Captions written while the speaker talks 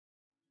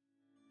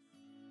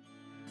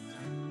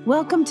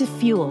Welcome to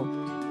Fuel,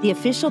 the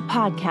official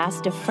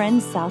podcast of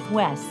Friends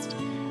Southwest,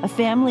 a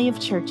family of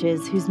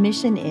churches whose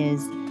mission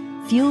is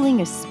fueling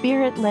a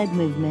spirit-led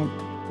movement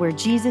where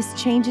Jesus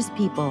changes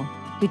people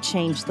who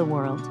change the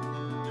world.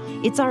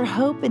 It's our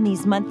hope in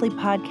these monthly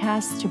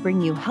podcasts to bring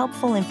you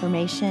helpful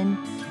information,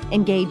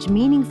 engage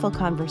meaningful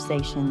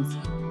conversations,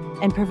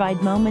 and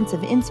provide moments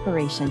of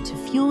inspiration to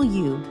fuel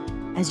you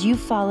as you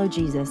follow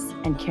Jesus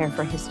and care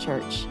for his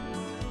church.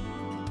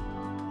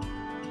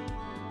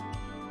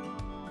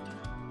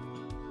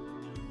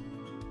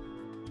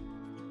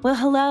 Well,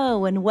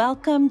 hello, and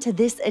welcome to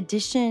this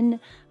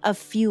edition of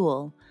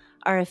Fuel,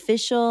 our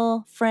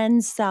official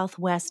Friends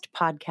Southwest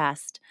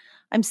podcast.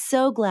 I'm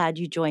so glad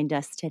you joined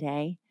us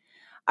today.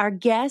 Our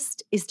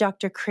guest is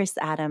Dr. Chris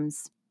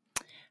Adams.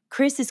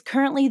 Chris is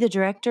currently the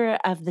director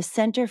of the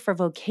Center for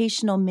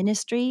Vocational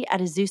Ministry at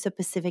Azusa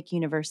Pacific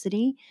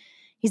University.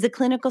 He's a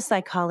clinical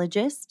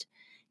psychologist.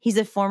 He's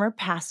a former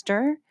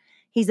pastor.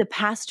 He's a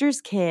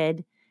pastor's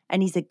kid,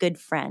 and he's a good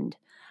friend.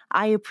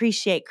 I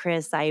appreciate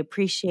Chris. I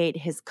appreciate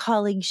his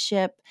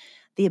colleagueship,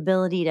 the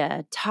ability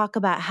to talk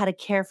about how to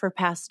care for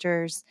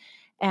pastors,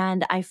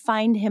 and I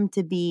find him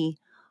to be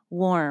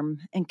warm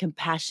and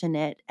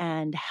compassionate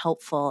and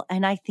helpful,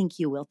 and I think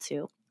you will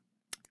too.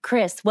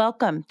 Chris,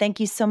 welcome. Thank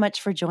you so much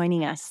for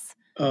joining us.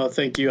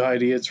 Thank you,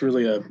 Heidi. It's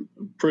really a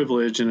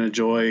privilege and a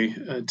joy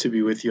to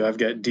be with you. I've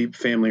got deep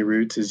family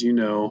roots, as you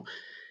know,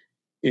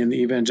 in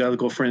the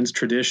Evangelical Friends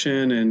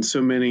tradition, and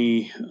so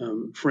many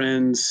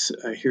friends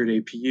here at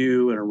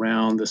APU and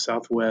around the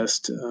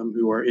Southwest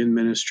who are in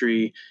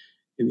ministry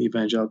in the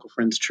Evangelical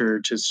Friends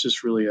Church. It's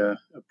just really a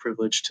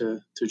privilege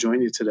to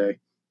join you today.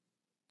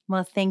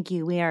 Well, thank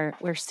you.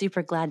 We're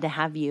super glad to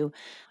have you.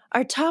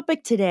 Our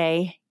topic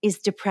today is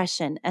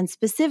depression, and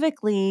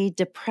specifically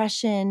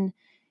depression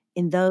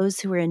in those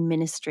who are in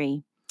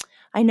ministry.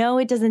 I know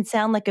it doesn't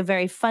sound like a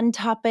very fun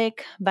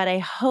topic, but I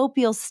hope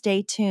you'll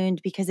stay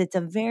tuned because it's a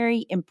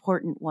very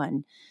important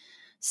one.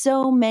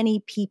 So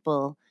many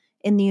people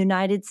in the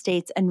United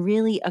States and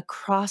really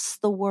across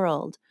the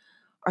world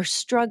are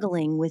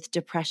struggling with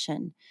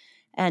depression.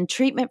 And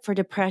treatment for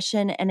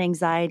depression and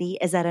anxiety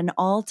is at an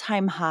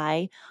all-time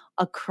high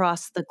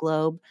across the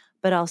globe,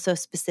 but also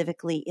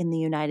specifically in the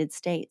United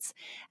States.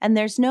 And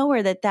there's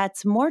nowhere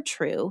that's more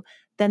true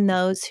than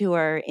those who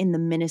are in the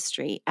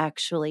ministry,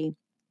 actually.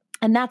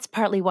 And that's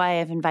partly why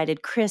I've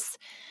invited Chris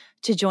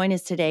to join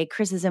us today.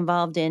 Chris is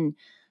involved in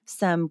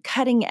some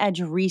cutting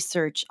edge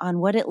research on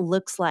what it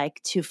looks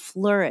like to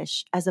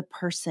flourish as a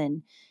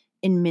person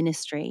in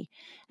ministry.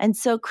 And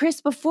so, Chris,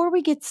 before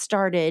we get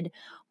started,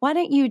 why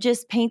don't you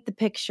just paint the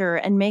picture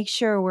and make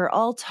sure we're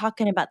all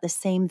talking about the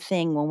same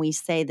thing when we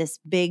say this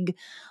big,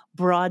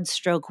 broad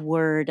stroke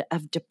word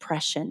of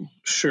depression?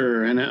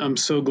 Sure. And I'm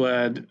so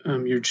glad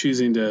you're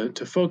choosing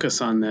to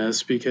focus on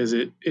this because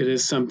it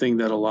is something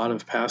that a lot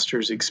of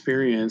pastors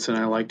experience. And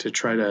I like to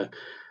try to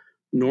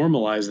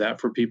normalize that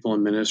for people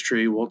in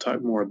ministry. We'll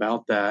talk more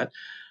about that.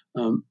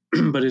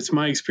 But it's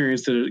my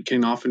experience that it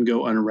can often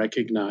go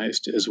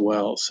unrecognized as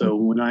well. So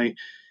when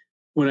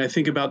I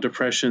think about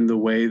depression, the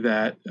way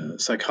that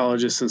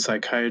psychologists and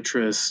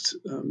psychiatrists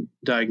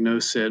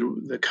diagnose it,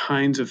 the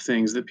kinds of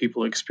things that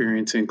people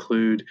experience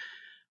include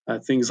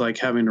things like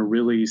having a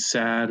really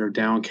sad or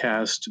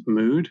downcast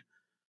mood,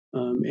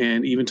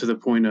 and even to the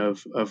point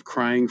of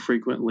crying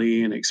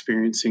frequently and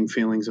experiencing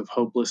feelings of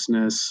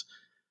hopelessness,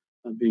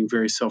 being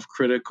very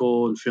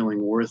self-critical and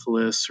feeling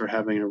worthless or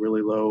having a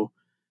really low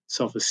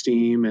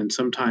self-esteem. And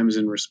sometimes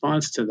in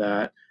response to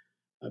that,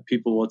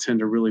 people will tend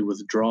to really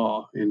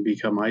withdraw and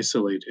become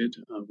isolated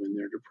when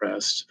they're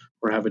depressed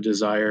or have a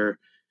desire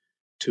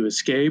to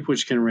escape,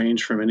 which can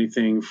range from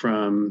anything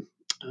from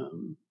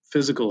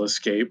physical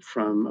escape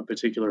from a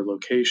particular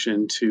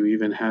location to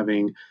even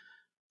having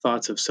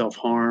thoughts of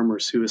self-harm or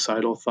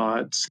suicidal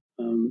thoughts.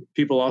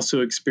 People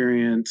also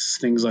experience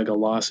things like a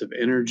loss of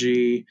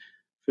energy,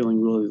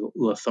 feeling really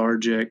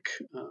lethargic,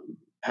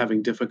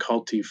 having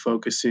difficulty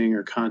focusing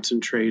or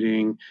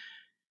concentrating,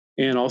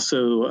 and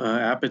also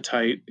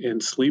appetite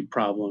and sleep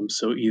problems.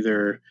 So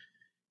either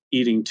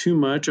eating too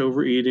much,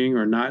 overeating,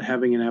 or not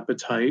having an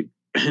appetite.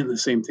 And the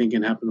same thing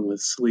can happen with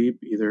sleep,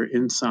 either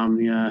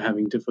insomnia,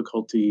 having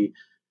difficulty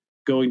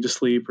going to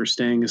sleep or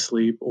staying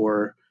asleep,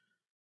 or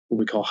what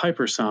we call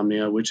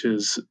hypersomnia, which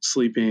is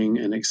sleeping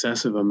an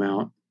excessive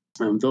amount.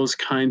 Those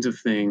kinds of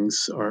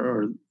things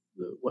are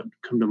what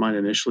come to mind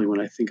initially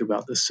when I think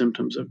about the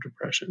symptoms of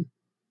depression.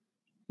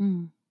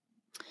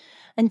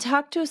 And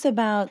talk to us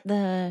about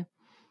the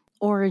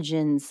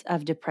origins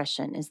of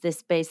depression. Is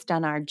this based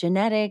on our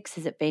genetics?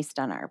 Is it based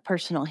on our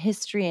personal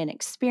history and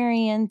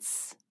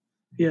experience?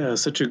 Yeah,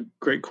 such a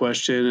great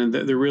question. And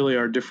there really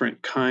are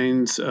different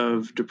kinds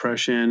of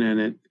depression, and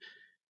it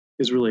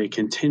is really a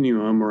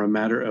continuum or a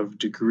matter of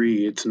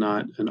degree. It's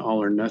not an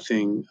all or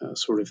nothing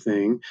sort of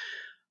thing.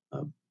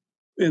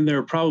 And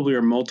there probably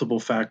are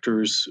multiple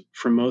factors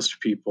for most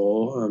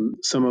people.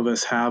 Some of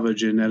us have a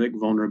genetic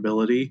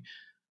vulnerability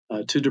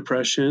to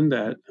depression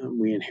that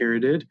we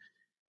inherited,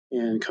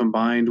 and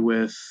combined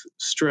with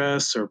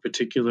stress or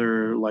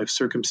particular life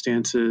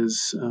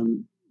circumstances,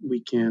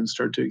 we can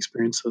start to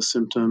experience those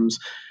symptoms.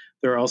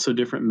 There are also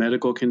different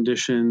medical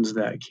conditions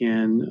that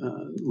can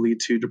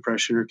lead to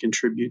depression or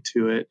contribute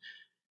to it.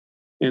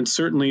 And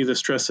certainly the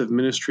stress of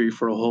ministry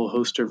for a whole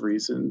host of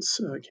reasons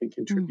can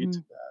contribute to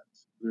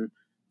that.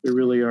 There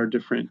really are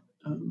different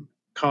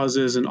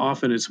causes, and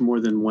often it's more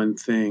than one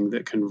thing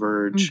that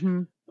converge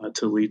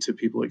to lead to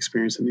people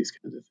experiencing these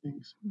kinds of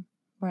things.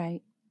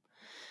 Right.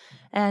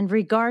 And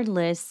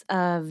regardless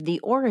of the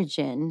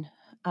origin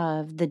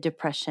of the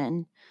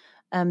depression,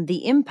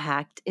 the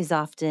impact is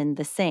often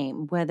the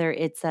same, whether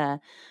it's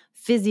a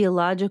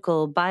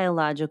physiological,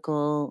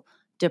 biological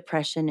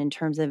depression in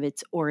terms of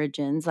its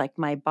origins, like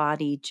my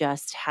body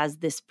just has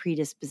this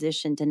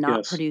predisposition to not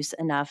Yes. produce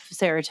enough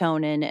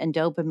serotonin and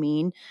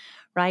dopamine,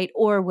 right?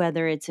 Or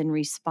whether it's in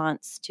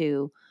response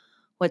to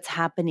what's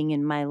happening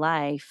in my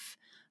life,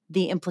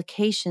 the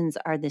implications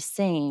are the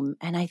same.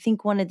 And I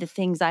think one of the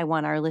things I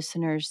want our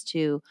listeners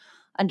to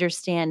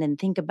understand and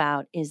think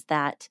about is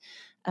that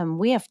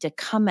we have to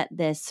come at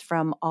this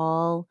from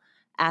all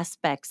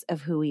aspects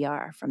of who we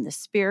are, from the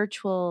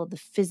spiritual, the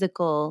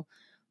physical,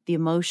 the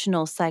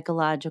emotional,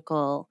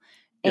 psychological,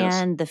 Yes.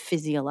 and the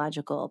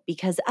physiological,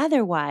 because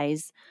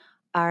otherwise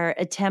our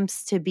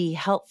attempts to be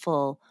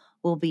helpful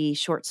will be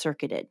short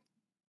circuited.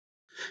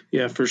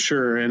 Yeah, for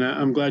sure. And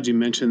I'm glad you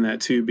mentioned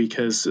that too,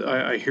 because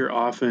I hear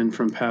often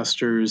from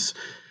pastors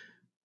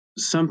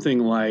something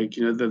like,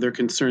 that they're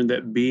concerned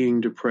that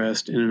being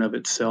depressed in and of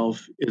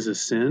itself is a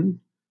sin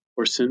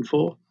or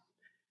sinful.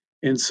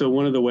 And so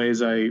one of the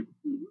ways I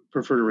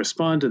prefer to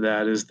respond to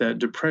that is that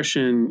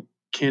depression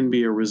can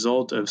be a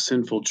result of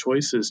sinful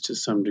choices to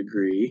some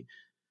degree,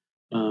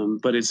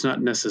 but it's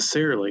not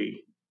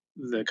necessarily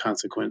the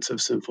consequence of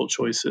sinful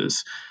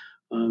choices.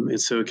 And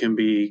so it can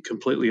be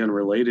completely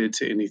unrelated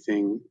to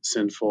anything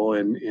sinful,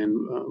 and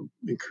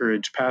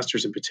encourage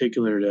pastors in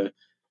particular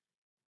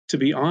to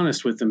be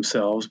honest with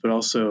themselves, but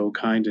also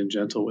kind and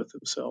gentle with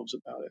themselves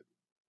about it.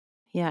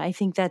 Yeah, I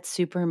think that's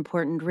super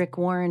important. Rick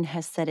Warren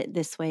has said it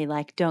this way,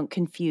 like, don't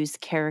confuse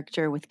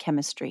character with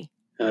chemistry,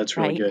 That's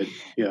really right? good.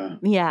 Yeah.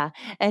 Yeah,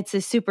 it's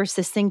a super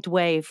succinct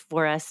way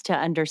for us to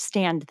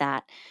understand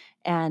that.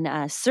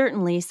 And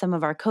certainly some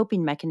of our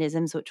coping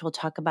mechanisms, which we'll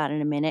talk about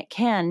in a minute,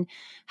 can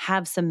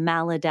have some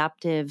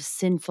maladaptive,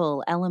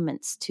 sinful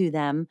elements to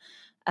them.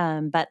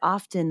 But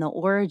often the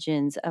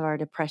origins of our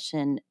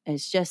depression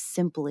is just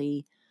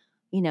simply,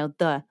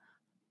 the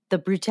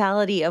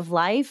brutality of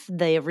life,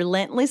 the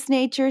relentless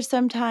nature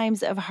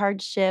sometimes of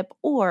hardship,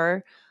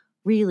 or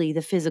really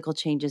the physical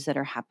changes that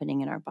are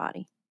happening in our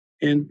body.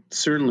 And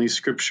certainly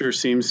scripture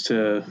seems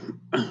to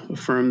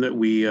affirm that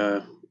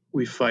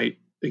we fight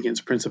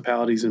against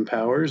principalities and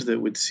powers that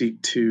would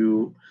seek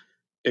to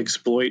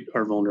exploit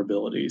our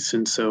vulnerabilities.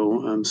 And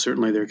so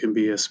certainly there can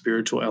be a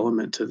spiritual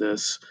element to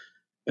this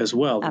as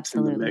well that's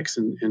in the Absolutely. mix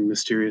in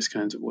mysterious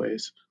kinds of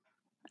ways.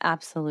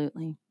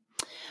 Absolutely.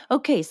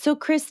 Okay, so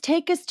Chris,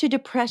 take us to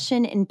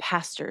depression in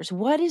pastors.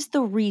 What is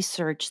the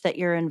research that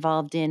you're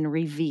involved in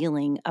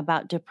revealing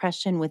about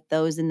depression with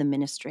those in the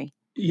ministry?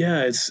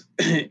 Yeah, it's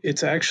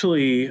it's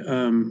actually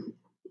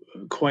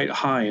quite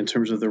high in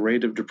terms of the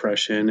rate of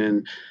depression,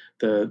 and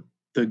the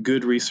the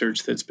good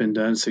research that's been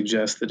done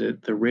suggests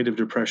that the rate of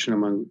depression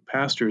among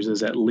pastors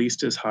is at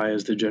least as high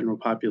as the general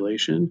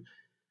population,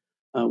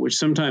 which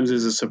sometimes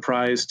is a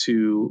surprise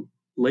to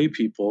lay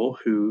people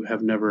who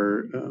have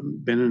never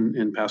been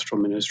in pastoral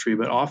ministry,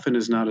 but often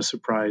is not a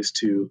surprise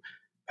to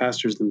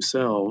pastors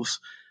themselves.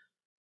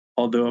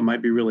 Although it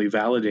might be really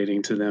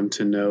validating to them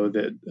to know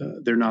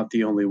that they're not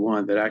the only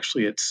one, that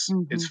actually it's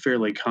Hmm.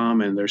 fairly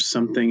common. There's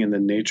something in the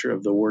nature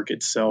of the work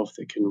itself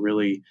that can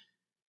really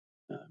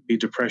be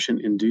depression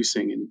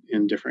inducing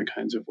in different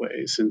kinds of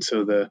ways. And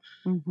so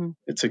Hmm.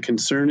 it's a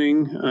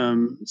concerning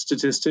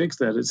statistic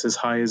that it's as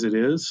high as it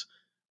is,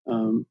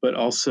 but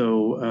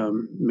also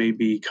may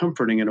be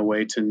comforting in a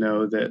way to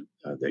know that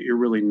you're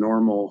really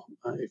normal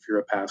if you're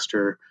a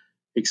pastor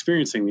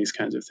experiencing these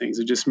kinds of things.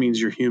 It just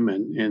means you're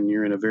human and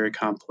you're in a very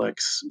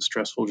complex,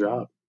 stressful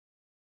job.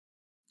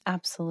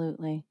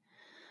 Absolutely.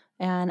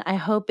 And I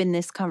hope in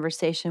this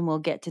conversation we'll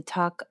get to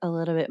talk a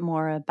little bit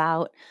more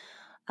about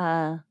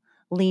uh,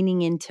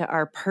 leaning into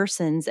our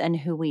persons and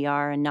who we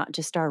are and not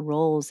just our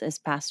roles as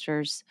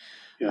pastors.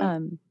 Yeah.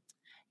 Um,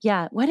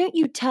 Yeah. Why don't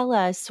you tell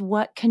us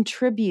what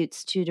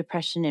contributes to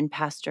depression in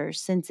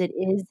pastors, since it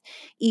is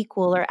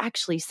equal, or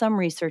actually some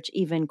research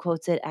even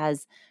quotes it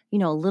as,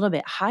 a little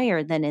bit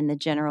higher than in the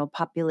general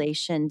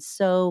population.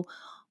 So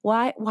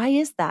why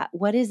is that?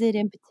 What is it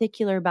in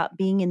particular about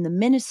being in the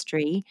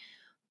ministry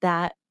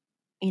that,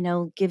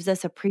 gives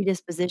us a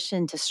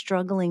predisposition to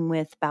struggling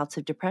with bouts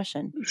of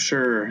depression?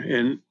 Sure.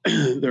 And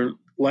there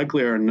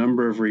likely are a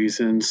number of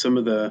reasons. Some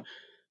of the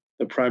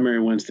primary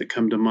ones that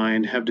come to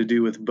mind have to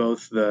do with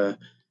both the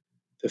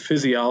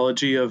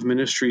physiology of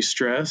ministry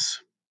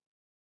stress,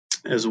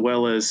 as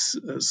well as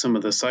some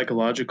of the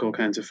psychological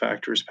kinds of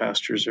factors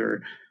pastors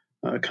are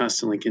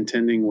constantly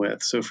contending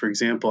with. So, for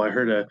example, I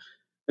heard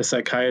a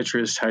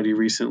psychiatrist, Heidi,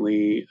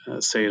 recently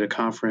say at a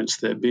conference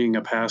that being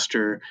a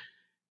pastor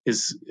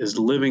is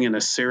living in a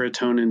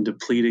serotonin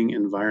depleting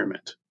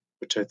environment.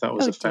 which I thought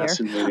was Oh a dear.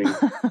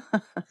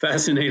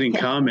 fascinating Yeah.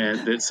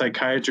 comment that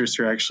psychiatrists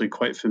are actually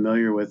quite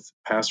familiar with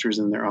pastors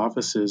in their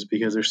offices,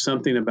 because there's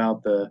something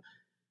about the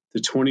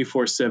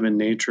 24/7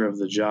 nature of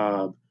the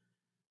job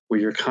where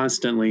you're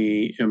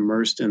constantly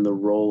immersed in the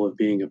role of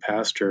being a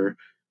pastor,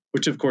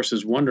 which of course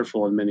is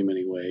wonderful in many,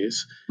 many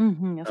ways.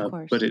 Of But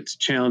course. it's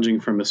challenging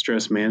from a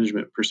stress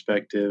management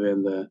perspective,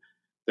 and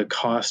the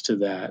cost to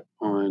that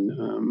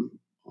on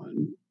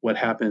what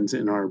happens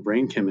in our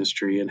brain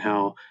chemistry, and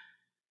how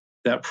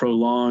that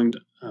prolonged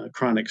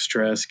chronic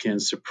stress can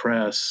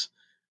suppress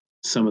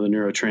some of the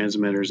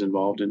neurotransmitters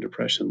involved in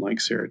depression, like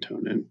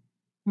serotonin.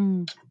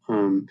 Mm.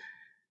 Um,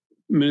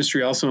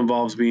 Ministry also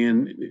involves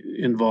being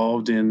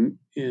involved in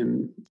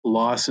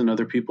loss in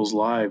other people's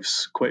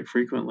lives quite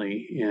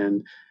frequently,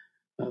 and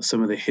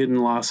some of the hidden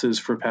losses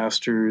for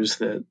pastors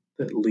that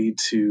lead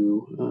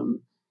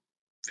to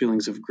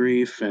feelings of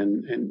grief,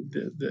 and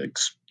the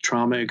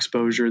trauma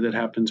exposure that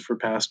happens for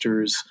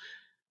pastors,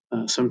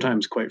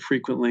 sometimes quite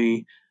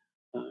frequently,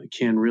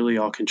 can really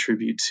all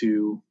contribute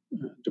to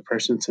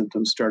depression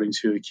symptoms starting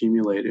to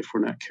accumulate if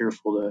we're not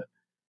careful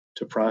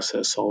to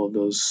process all of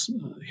those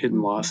hidden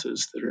hmm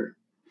losses that are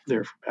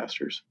there for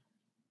pastors.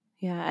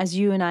 Yeah, as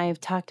you and I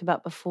have talked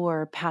about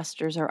before,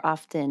 pastors are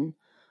often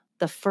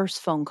the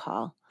first phone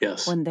call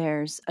Yes, when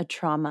there's a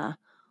trauma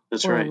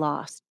that's or a right.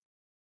 loss.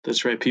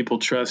 That's right. People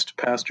trust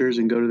pastors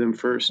and go to them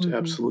first. hmm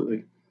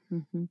Absolutely.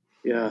 hmm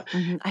Yeah.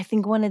 I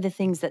think one of the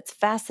things that's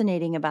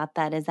fascinating about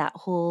that is that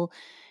whole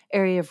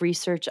area of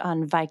research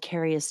on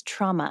vicarious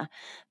trauma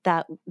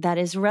that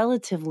is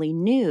relatively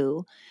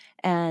new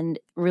and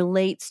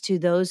relates to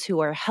those who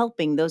are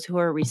helping, those who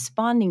are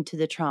responding to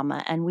the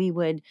trauma. And we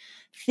would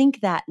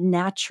think that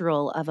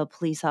natural of a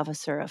police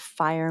officer, a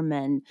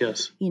fireman,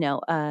 Yes.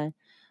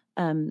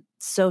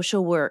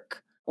 social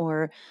work,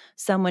 or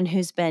someone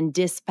who's been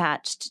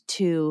dispatched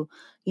to,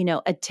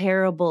 a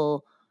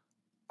terrible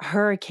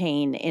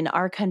hurricane in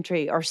our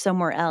country or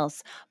somewhere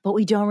else, but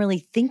we don't really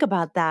think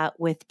about that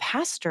with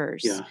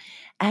pastors. Yeah.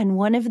 And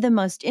one of the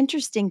most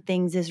interesting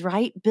things is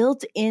right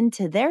built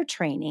into their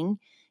training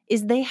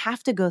is they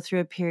have to go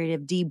through a period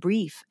of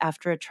debrief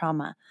after a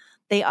trauma.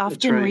 They That's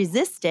often right.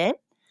 resist it,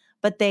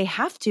 but they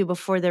have to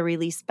before they're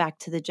released back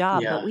to the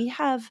job. But Yeah. we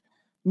have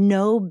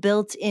no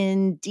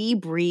built-in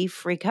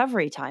debrief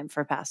recovery time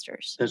for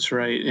pastors. That's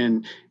right.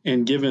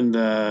 And given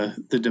the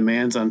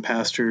demands on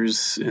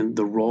pastors and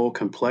the role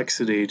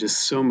complexity, just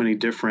so many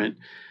different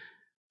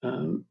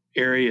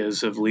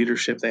areas of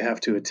leadership they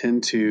have to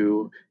attend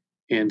to,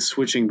 and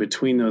switching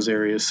between those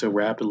areas so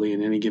rapidly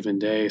in any given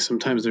day,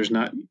 sometimes there's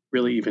not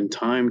really even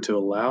time to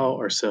allow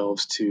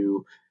ourselves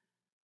to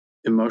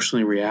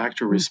emotionally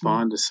react or Mhm.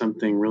 respond to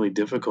something really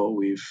difficult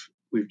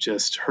we've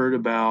just heard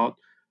about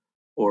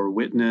or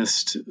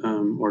witnessed,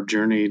 or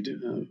journeyed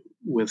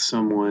with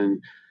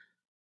someone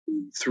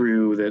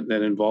through,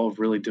 that involve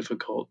really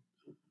difficult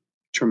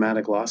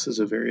traumatic losses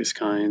of various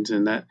kinds,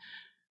 and that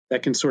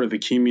can sort of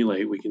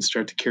accumulate. We can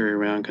start to carry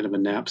around kind of a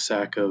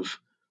knapsack of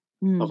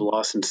Mm,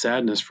 loss and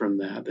sadness from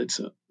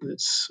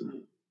that's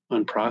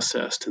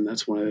unprocessed, and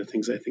that's one of the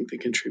things I think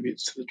that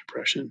contributes to the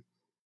depression.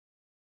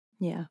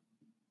 yeah,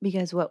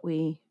 because what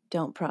we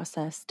don't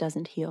process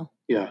doesn't heal.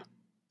 Yeah,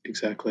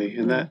 exactly.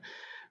 And Yeah.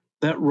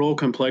 that role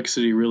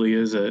complexity really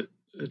is a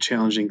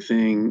challenging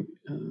thing,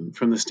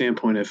 from the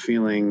standpoint of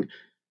feeling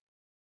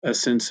a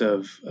sense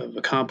of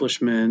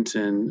accomplishment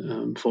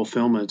and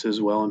fulfillment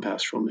as well in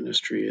pastoral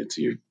ministry. It's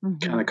You're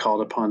kind Mhm. of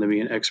called upon to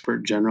be an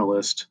expert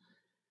generalist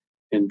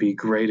and be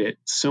great at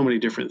so many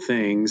different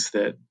things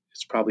that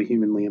it's probably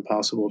humanly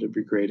impossible to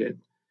be great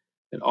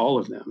at all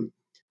of them.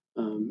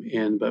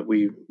 And but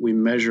we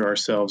measure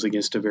ourselves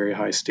against a very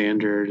high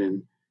standard,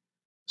 and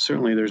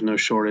certainly there's no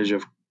shortage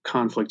of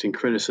conflict and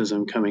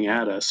criticism coming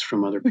at us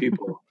from other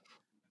people.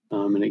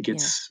 And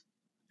Yeah.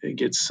 it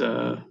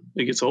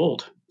gets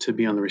old to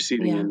be on the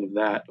receiving Yeah, end of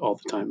that all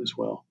the time as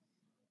well.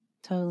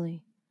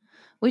 totally.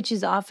 Which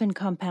is often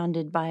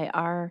compounded by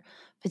our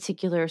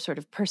particular sort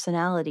of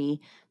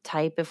personality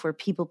type if we're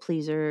people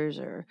pleasers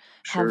or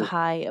have Sure,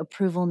 high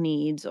approval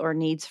needs or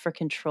needs for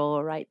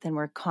control, right? Then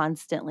we're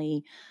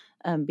constantly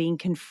being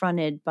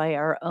confronted by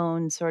our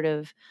own sort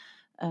of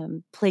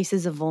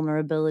places of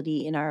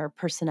vulnerability in our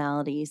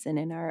personalities and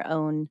in our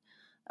own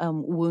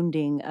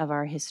wounding of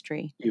our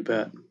history. you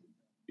bet,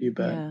 you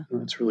bet. Yeah.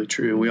 That's really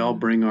true. We all Yeah.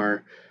 bring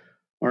our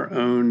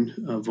own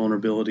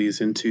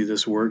vulnerabilities into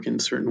this work in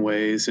certain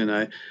ways, and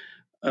I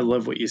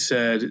love what you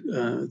said at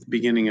the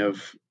beginning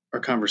of our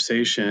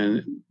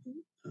conversation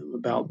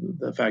about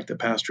the fact that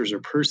pastors are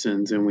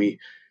persons, and we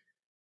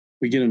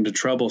get into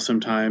trouble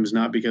sometimes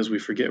not because we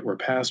forget we're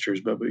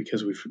pastors, but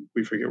because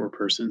we forget we're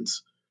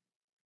persons,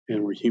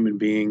 and we're human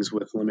beings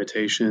with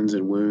limitations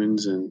and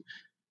wounds and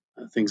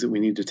things that we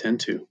need to tend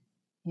to.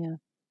 Yeah.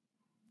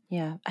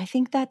 Yeah, I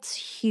think that's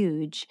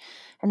huge.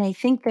 And I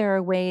think there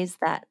are ways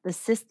that the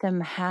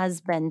system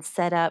has been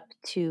set up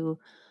to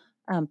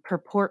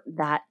purport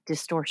that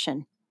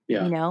distortion. You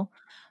Yeah, know,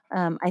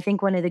 I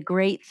think one of the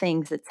great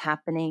things that's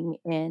happening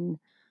in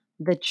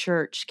the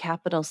church,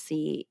 capital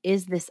C,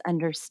 is this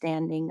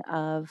understanding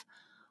of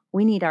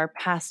We need our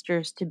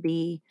pastors to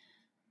be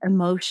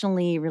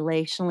emotionally,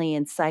 relationally,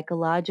 and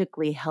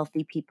psychologically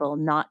healthy people,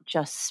 not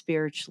just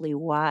spiritually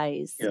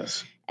wise.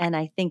 Yes. And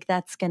I think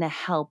that's going to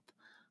help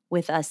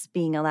with us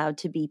being allowed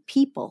to be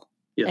people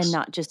and Yes.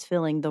 not just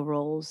filling the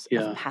roles of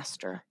Yeah.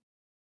 pastor.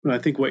 I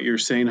think what you're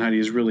saying, Heidi,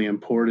 is really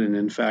important.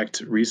 In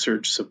fact,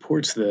 research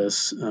supports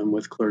this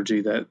with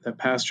clergy that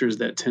pastors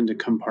that tend to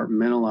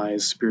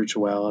compartmentalize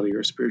spirituality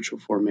or spiritual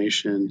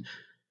formation,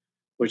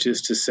 which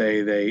is to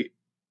say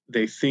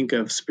they think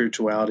of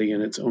spirituality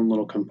in its own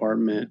little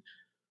compartment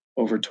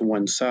over to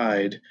one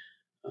side,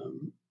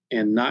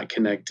 and not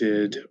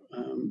connected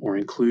or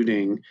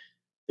including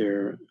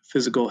their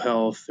physical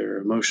health, their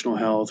emotional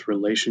health,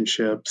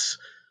 relationships,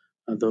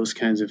 those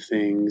kinds of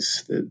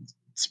things. That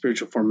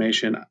spiritual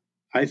formation,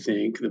 I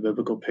think the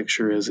biblical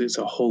picture is it's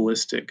a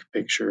holistic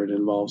picture. It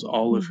involves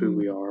all of who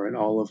we are and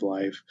all of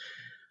life.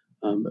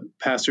 But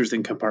pastors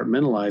then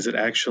compartmentalize it,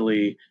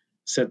 actually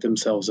set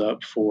themselves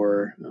up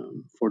for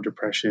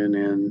depression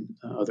and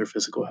other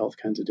physical health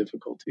kinds of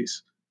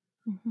difficulties.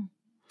 Mm-hmm.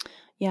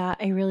 Yeah,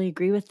 I really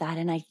agree with that.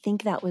 And I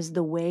think that was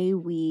the way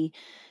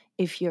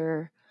if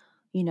you're,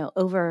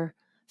 over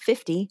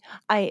 50,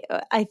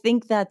 I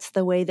think that's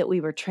the way that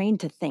we were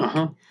trained to think.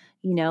 Uh-huh.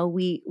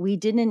 We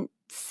didn't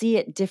see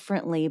it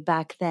differently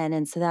back then.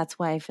 And so that's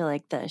why I feel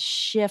like the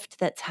shift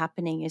that's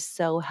happening is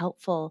so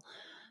helpful.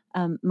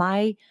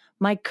 My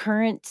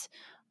current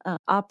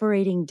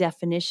operating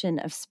definition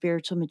of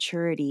spiritual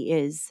maturity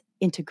is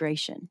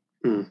integration.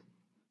 Mm.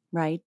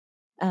 Right?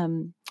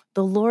 Um,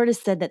 the Lord has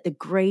said that the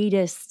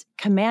greatest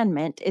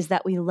commandment is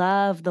that we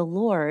love the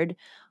Lord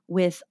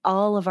with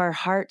all of our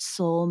heart,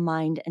 soul,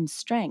 mind, and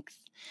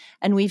strength.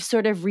 And we've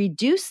sort of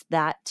reduced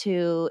that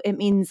to it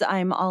means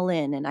I'm all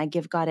in and I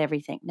give God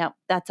everything. Now,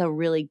 that's a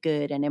really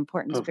good and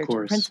important Of spiritual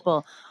course.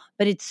 principle,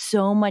 but it's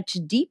so much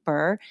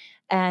deeper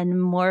and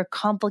more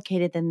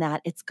complicated than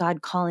that. It's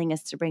God calling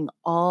us to bring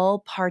all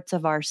parts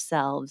of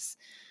ourselves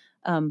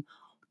um,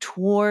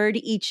 toward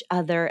each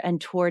other and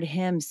toward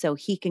Him so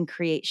He can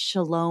create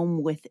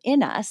shalom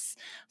within us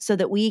so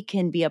that we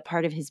can be a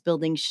part of His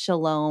building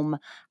shalom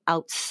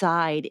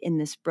outside in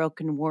this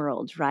broken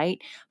world,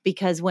 right?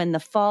 Because when the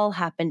fall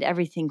happened,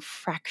 everything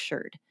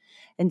fractured.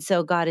 And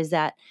so God is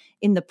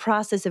in the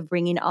process of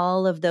bringing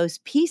all of those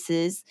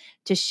pieces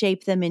to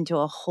shape them into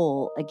a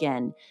whole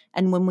again.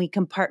 And when we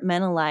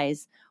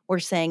compartmentalize, we're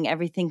saying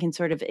everything can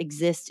sort of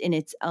exist in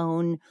its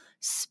own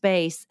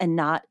space and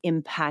not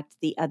impact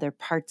the other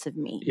parts of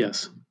me.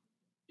 Yes.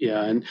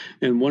 Yeah.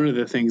 And one of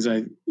the things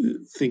I'm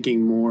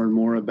thinking more and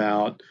more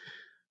about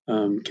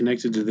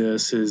connected to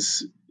this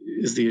is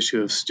the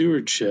issue of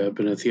stewardship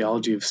and a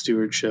theology of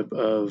stewardship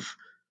of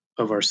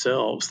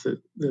ourselves,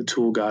 that the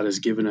tool God has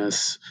given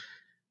us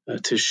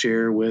to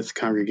share with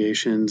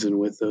congregations and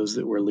with those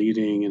that we're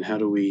leading, and how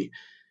do we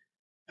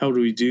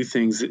do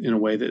things in a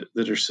way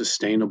that are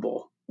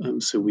sustainable,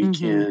 so we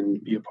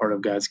can be a part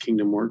of God's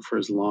kingdom work for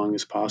as long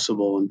as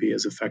possible and be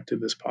as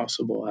effective as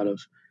possible out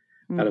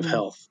of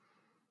health.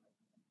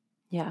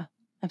 Yeah,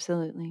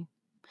 absolutely.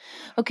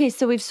 Okay,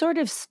 so we've sort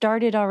of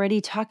started already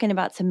talking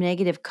about some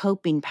negative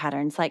coping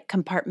patterns like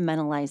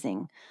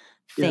compartmentalizing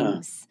Yeah.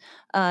 things,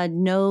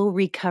 no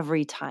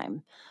recovery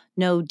time,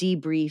 no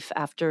debrief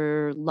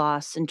after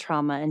loss and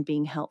trauma, and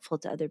being helpful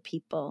to other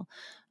people.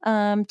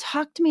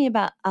 Talk to me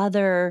about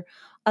other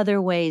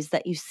ways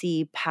that you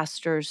see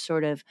pastors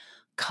sort of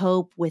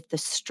cope with the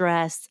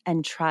stress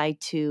and try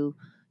to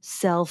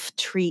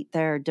self-treat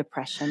their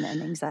depression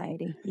and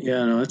anxiety.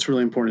 Yeah, no, that's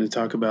really important to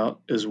talk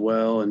about as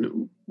well.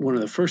 And one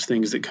of the first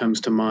things that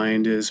comes to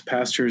mind is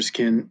pastors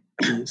can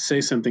say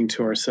something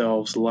to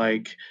ourselves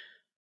like,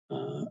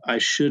 I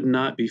should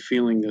not be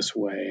feeling this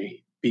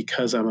way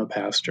because I'm a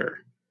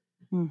pastor.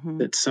 Mm-hmm.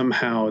 That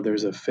somehow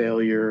there's a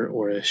failure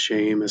or a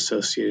shame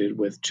associated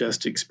with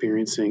just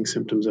experiencing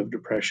symptoms of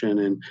depression.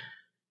 And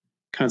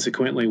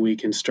consequently, we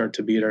can start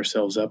to beat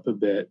ourselves up a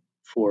bit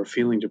for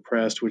feeling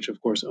depressed, which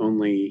of course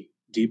only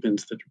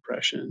deepens the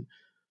depression,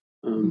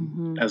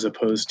 Mm-hmm. as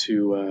opposed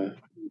to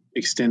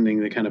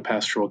extending the kind of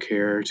pastoral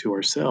care to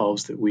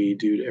ourselves that we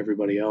do to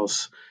everybody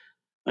else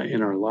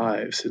in our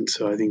lives. And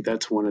so I think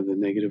that's one of the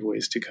negative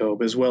ways to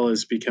cope, as well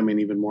as becoming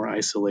even more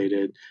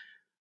isolated,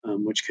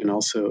 which can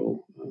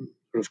also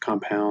sort of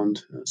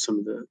compound some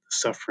of the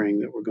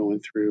suffering that we're going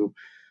through.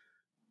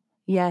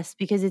 Yes,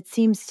 because it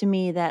seems to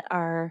me that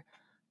our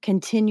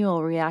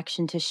continual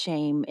reaction to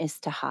shame is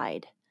to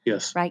hide,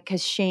 Yes, right?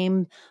 Because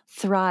shame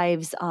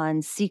thrives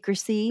on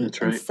secrecy that's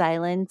and right.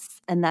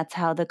 silence, and that's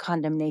how the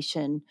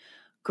condemnation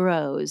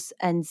grows.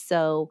 And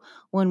so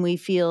when we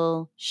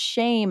feel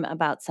shame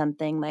about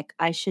something like,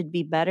 I should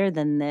be better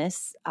than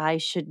this, I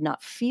should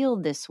not feel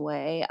this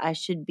way, I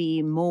should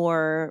be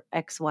more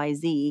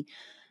XYZ,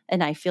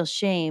 and I feel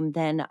shame,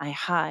 then I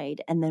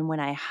hide. And then when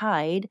I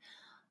hide,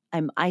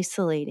 I'm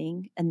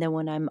isolating. And then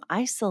when I'm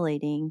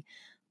isolating,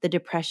 the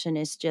depression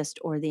is just,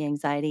 or the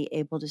anxiety,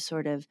 able to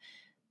sort of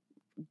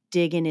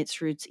dig in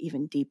its roots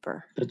even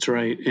deeper. That's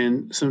right.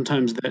 And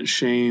sometimes that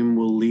shame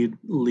will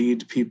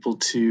lead people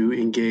to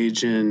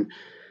engage in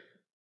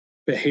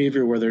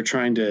behavior where they're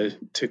trying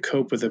to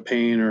cope with the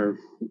pain or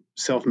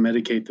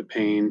self-medicate the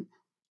pain,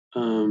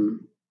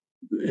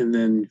 and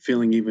then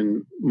feeling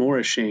even more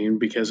ashamed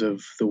because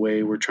of the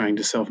way we're trying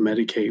to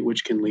self-medicate,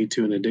 which can lead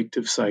to an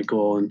addictive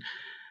cycle. And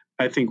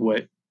I think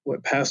what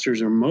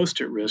pastors are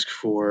most at risk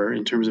for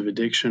in terms of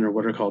addiction are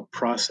what are called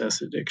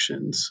process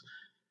addictions,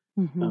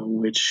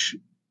 which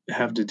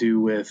have to do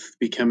with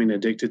becoming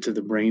addicted to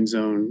the brain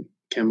zone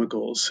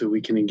chemicals, so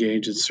we can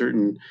engage in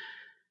certain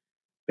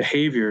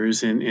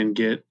behaviors and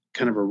get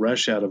kind of a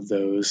rush out of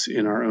those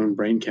in our own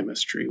brain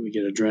chemistry. We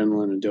get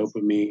adrenaline and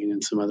dopamine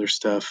and some other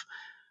stuff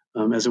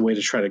as a way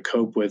to try to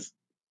cope with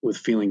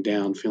feeling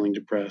down, feeling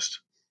depressed.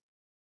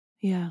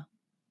 Yeah.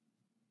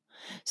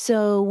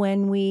 So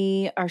when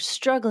we are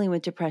struggling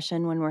with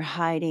depression, when we're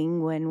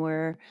hiding, when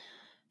we're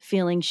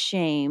feeling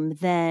shame,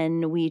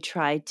 then we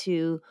try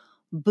to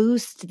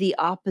boost the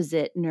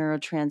opposite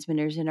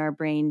neurotransmitters in our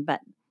brain,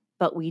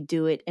 but we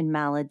do it in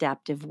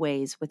maladaptive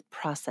ways with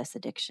process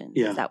addictions.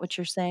 Yeah. Is that what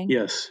you're saying?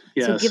 Yes.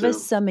 So Yeah. give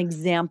us some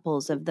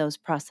examples of those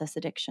process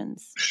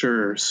addictions.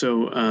 Sure.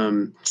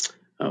 So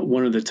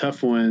one of the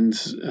tough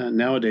ones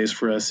nowadays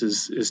for us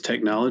is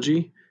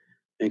technology,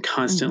 and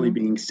constantly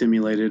being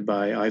stimulated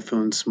by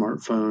iPhones,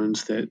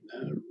 smartphones that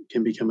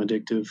can become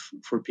addictive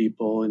for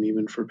people and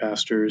even for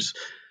pastors.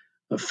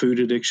 Food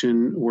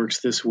addiction works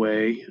this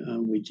way.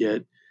 We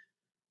get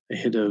a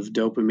hit of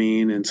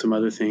dopamine and some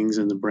other things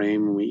in the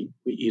brain when we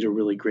eat a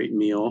really great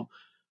meal,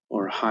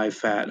 or high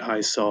fat,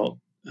 high salt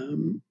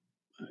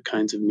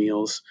kinds of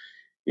meals.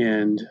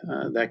 And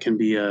that can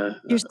be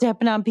You're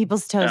stepping on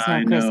people's toes now,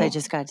 I Chris. I know,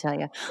 just got to tell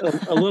you.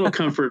 a little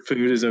comfort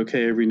food is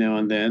okay every now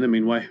and then. I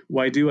mean,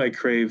 why do I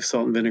crave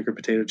salt and vinegar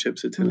potato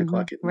chips at 10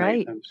 o'clock at night?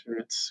 Right. I'm sure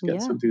it's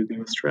got something to do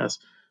with stress.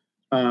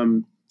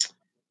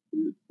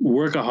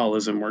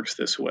 Workaholism works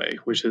this way,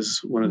 which is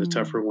one of the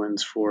tougher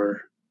ones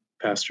for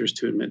pastors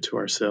to admit to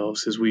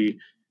ourselves, is we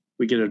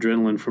get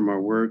adrenaline from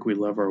our work. We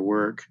love our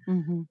work.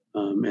 And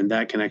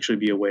that can actually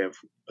be a way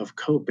of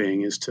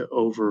coping, is to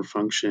over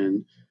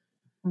function.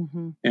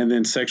 And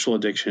then sexual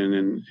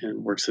addiction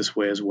and works this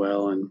way as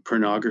well. And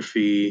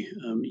pornography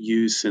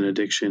use and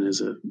addiction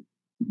is a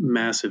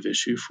massive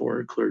issue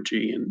for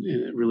clergy, and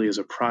it really is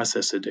a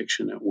process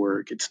addiction at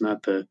work. It's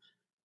not the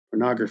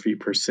pornography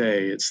per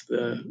se; it's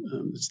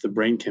the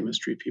brain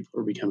chemistry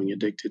people are becoming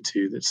addicted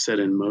to that's set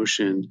in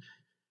motion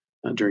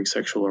during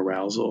sexual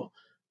arousal.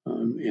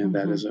 And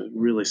that is a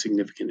really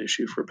significant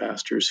issue for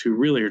pastors who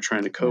really are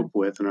trying to cope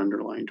with an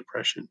underlying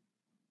depression.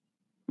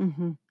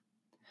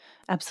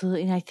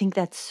 Absolutely. And I think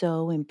that's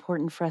so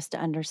important for us to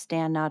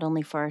understand, not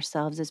only for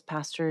ourselves as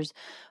pastors,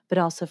 but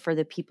also for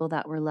the people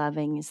that we're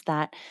loving, is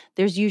that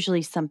there's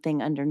usually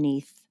something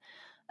underneath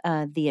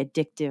the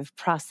addictive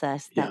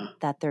process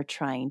that they're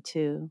trying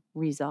to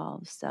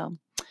resolve. So,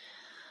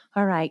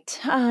 all right.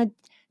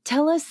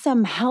 Tell us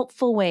some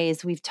helpful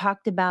ways. We've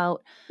talked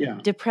about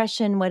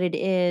depression, what it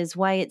is,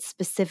 why it's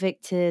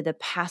specific to the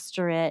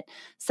pastorate,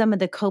 some of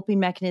the coping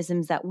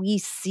mechanisms that we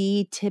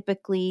see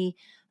typically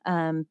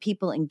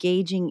people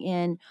engaging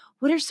in.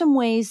 What are some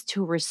ways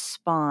to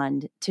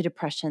respond to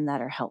depression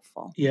that are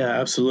helpful? Yeah,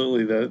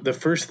 absolutely. The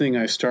first thing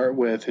I start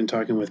with in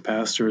talking with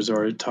pastors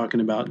are talking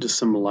about just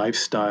some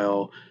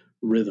lifestyle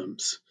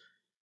rhythms.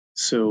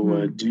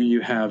 So do you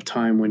have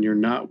time when you're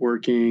not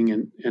working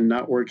and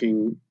not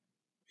working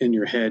in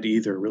your head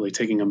either, really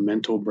taking a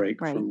mental break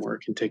from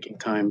work and taking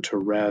time to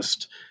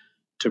rest,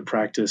 to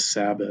practice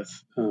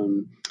Sabbath,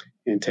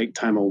 and take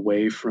time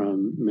away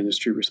from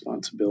ministry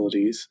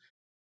responsibilities?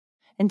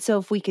 And so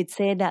if we could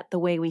say that the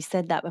way we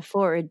said that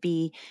before, it'd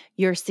be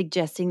you're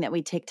suggesting that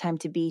we take time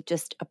to be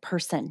just a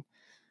person,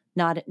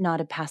 not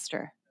a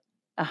pastor.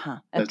 Okay.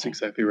 That's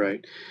exactly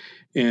right.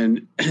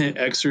 And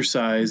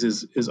exercise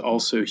is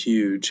also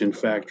huge. In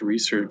fact,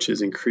 research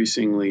is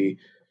increasingly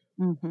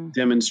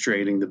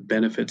demonstrating the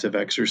benefits of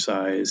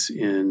exercise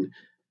in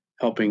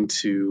helping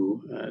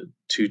to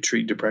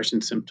treat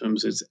depression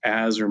symptoms. It's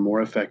as or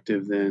more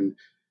effective than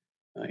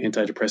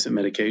antidepressant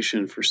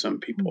medication for some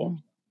people.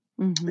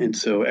 And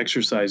so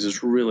exercise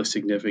is really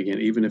significant,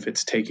 even if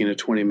it's taking a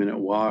 20-minute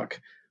walk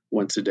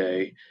once a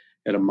day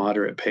at a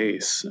moderate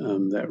pace.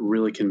 That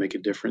really can make a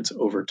difference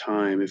over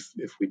time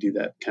if we do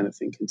that kind of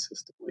thing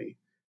consistently.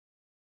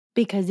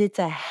 Because it's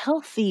a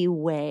healthy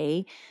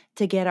way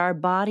to get our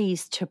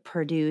bodies to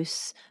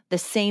produce the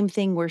same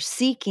thing we're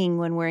seeking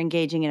when we're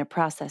engaging in a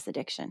process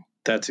addiction.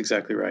 That's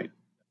exactly right.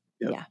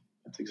 Yep. Yeah.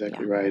 That's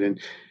exactly right. And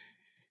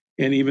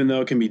even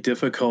though it can be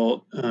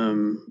difficult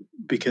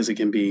because it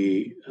can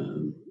be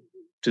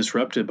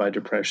disrupted by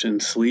depression,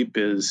 sleep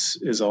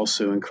is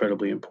also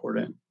incredibly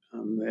important.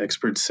 The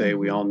experts say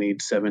we all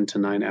need 7 to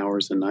 9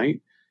 hours a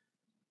night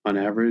on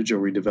average, or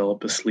we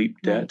develop a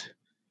sleep debt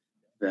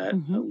that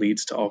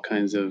leads to all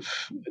kinds of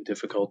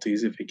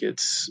difficulties if it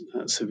gets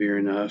severe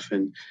enough.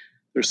 And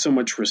there's so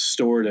much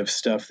restorative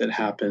stuff that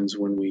happens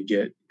when we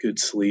get good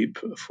sleep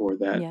for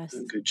that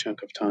good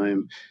chunk of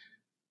time.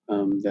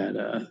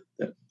 That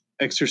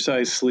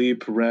exercise,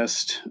 sleep,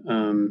 rest,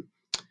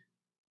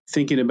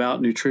 thinking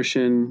about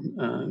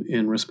nutrition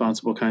in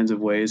responsible kinds of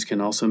ways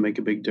can also make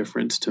a big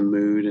difference to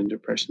mood and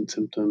depression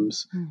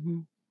symptoms. Mm-hmm.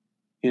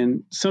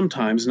 And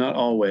sometimes, not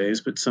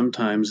always, but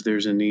sometimes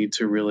there's a need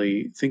to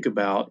really think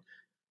about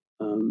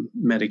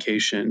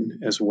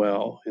medication as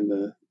well. And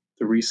the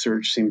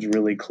research seems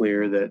really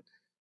clear that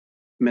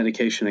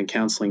medication and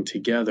counseling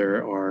together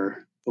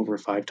are over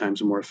 5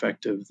 times more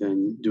effective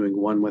than doing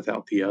one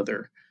without the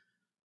other.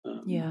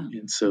 Yeah.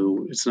 And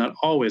so it's not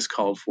always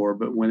called for,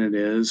 but when it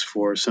is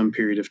for some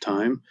period of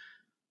time,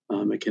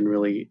 it can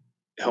really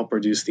help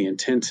reduce the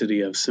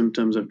intensity of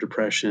symptoms of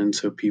depression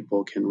so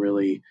people can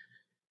really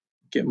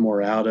get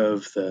more out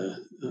of the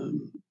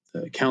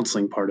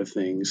counseling part of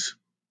things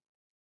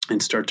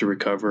and start to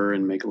recover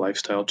and make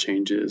lifestyle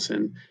changes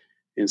and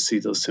see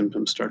those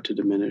symptoms start to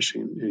diminish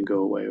and go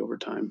away over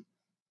time.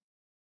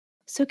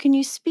 So, can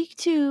you speak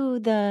to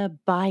the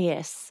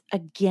bias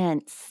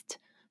against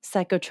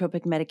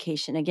psychotropic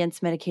medication,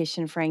 against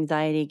medication for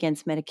anxiety,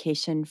 against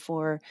medication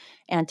for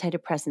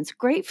antidepressants?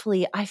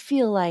 Gratefully, I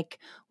feel like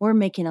we're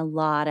making a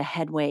lot of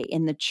headway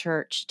in the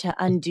church to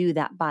undo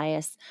that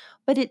bias,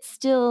 but it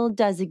still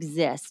does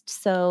exist.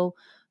 So,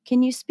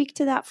 can you speak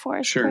to that for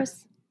us, Sure.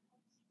 Chris?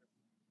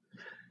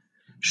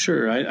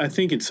 Sure. I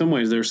think in some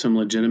ways there's some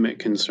legitimate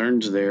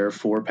concerns there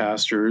for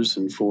pastors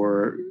and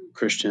for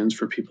Christians,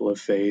 for people of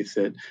faith,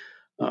 that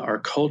our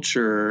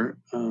culture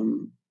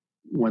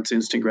wants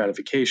instant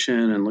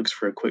gratification and looks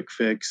for a quick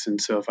fix.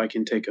 And so if I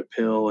can take a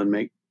pill and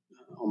make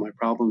all my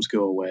problems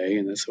go away,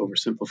 and that's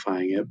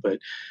oversimplifying it, but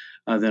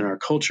then our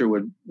culture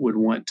would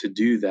want to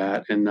do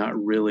that and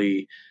not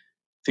really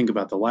think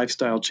about the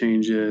lifestyle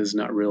changes,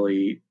 not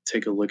really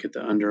take a look at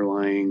the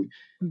underlying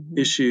Mm-hmm.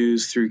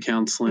 issues through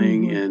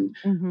counseling. Mm-hmm. And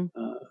Mm-hmm.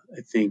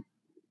 I think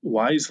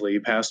wisely,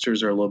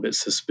 pastors are a little bit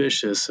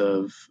suspicious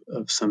of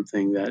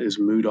something that is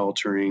mood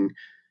altering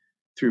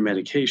through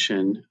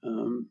medication,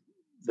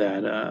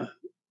 that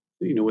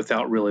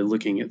without really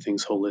looking at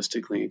things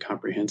holistically and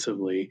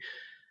comprehensively.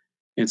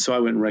 And so I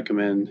wouldn't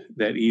recommend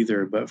that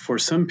either. But for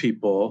some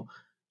people,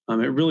 it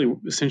really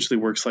essentially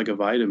works like a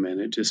vitamin.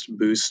 It just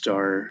boosts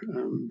our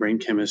brain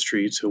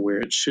chemistry to where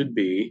it should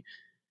be.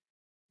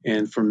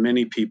 And for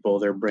many people,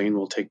 their brain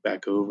will take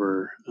back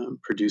over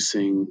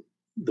producing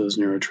those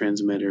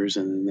neurotransmitters,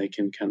 and then they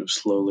can kind of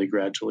slowly,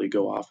 gradually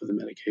go off of the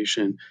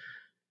medication.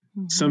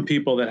 Mm-hmm. Some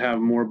people that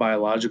have more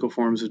biological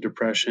forms of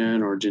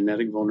depression or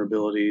genetic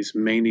vulnerabilities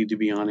may need to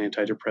be on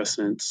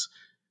antidepressants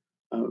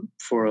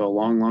for a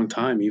long, long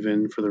time,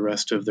 even for the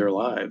rest of their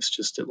lives,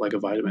 just like a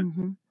vitamin.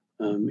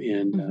 Mm-hmm.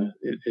 And Mm-hmm.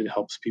 it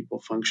helps people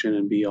function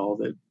and be all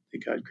that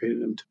God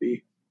created them to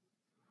be.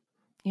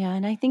 Yeah,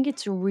 and I think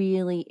it's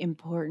really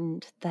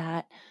important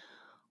that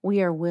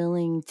we are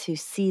willing to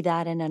see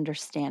that and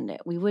understand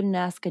it. We wouldn't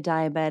ask a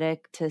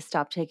diabetic to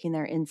stop taking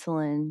their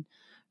insulin,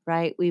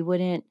 right? We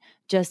wouldn't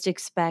just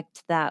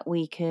expect that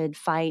we could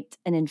fight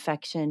an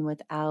infection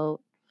without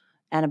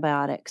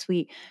antibiotics.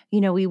 We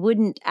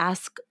wouldn't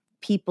ask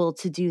people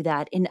to do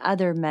that in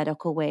other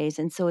medical ways.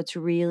 And so it's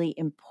really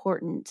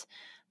important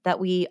that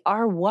we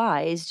are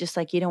wise, just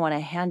like you don't want to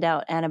hand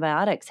out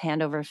antibiotics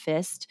hand over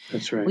fist.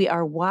 That's right. We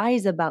are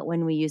wise about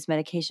when we use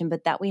medication,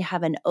 but that we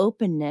have an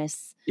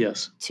openness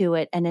Yes. to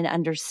it and an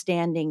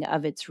understanding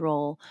of its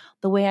role.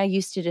 The way I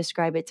used to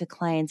describe it to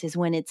clients is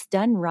when it's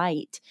done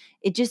right,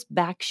 it just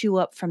backs you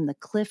up from the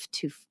cliff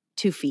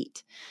 2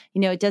 feet.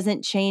 It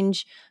doesn't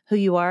change who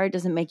you are. It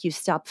doesn't make you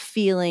stop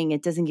feeling.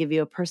 It doesn't give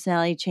you a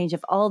personality change.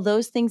 If all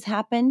those things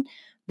happen,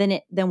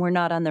 then we're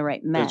not on the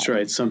right That's med.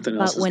 right. Something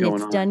else But is when going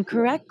it's on. done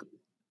correct,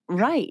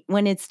 right,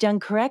 when it's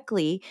done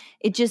correctly,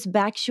 it just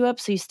backs you up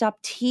so you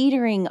stop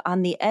teetering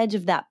on the edge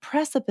of that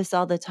precipice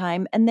all the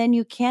time, and then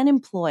you can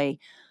employ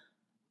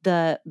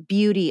the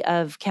beauty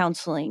of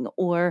counseling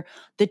or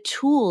the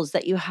tools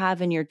that you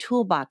have in your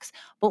toolbox.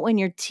 But when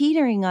you're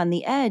teetering on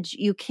the edge,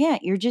 you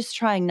can't. You're just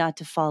trying not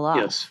to fall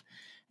Yes. off.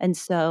 And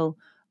so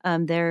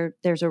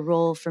there's a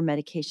role for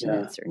medication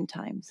Yeah. at certain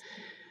times.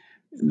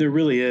 There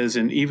really is.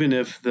 And even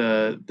if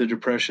the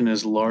depression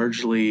is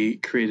largely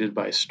created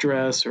by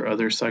stress or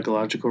other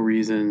psychological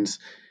reasons,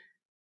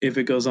 if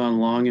it goes on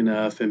long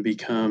enough and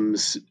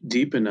becomes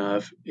deep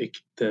enough,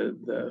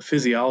 the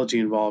physiology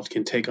involved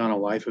can take on a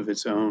life of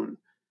its own.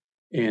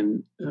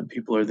 And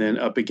people are then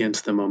up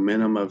against the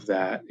momentum of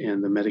that,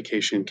 and the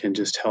medication can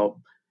just help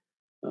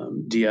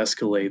de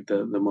escalate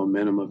the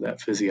momentum of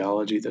that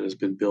physiology that has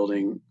been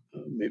building,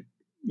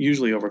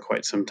 usually over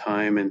quite some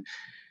time. And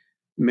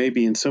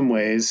maybe in some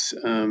ways,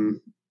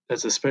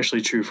 that's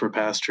especially true for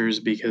pastors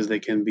because they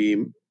can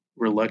be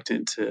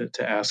reluctant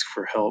to ask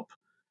for help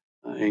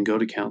and go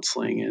to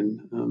counseling.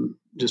 And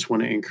just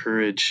want to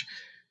encourage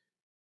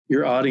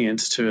your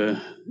audience to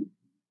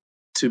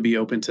be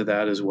open to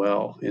that as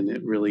well. And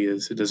it really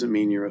is. It doesn't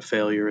mean you're a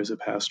failure as a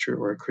pastor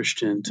or a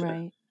Christian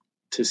Right.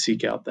 to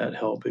seek out that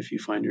help if you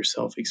find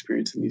yourself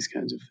experiencing these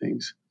kinds of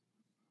things.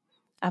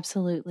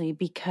 Absolutely.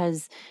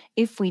 Because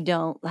if we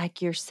don't,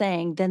 like you're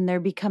saying, then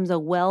there becomes a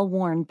well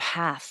worn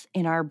path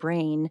in our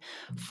brain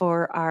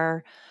for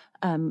our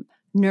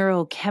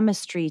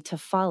neurochemistry to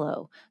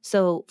follow.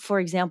 So, for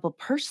example,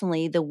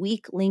 personally, the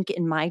weak link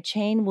in my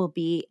chain will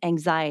be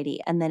anxiety,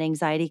 and then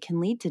anxiety can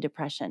lead to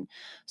depression.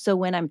 So,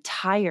 when I'm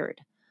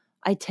tired,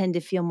 I tend to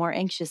feel more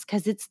anxious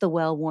because it's the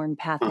well worn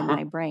path in Uh-huh.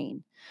 my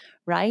brain,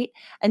 right?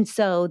 And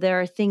so,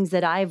 there are things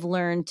that I've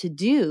learned to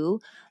do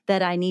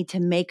that I need to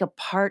make a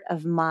part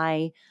of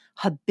my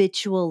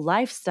habitual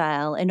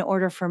lifestyle in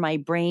order for my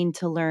brain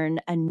to learn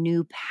a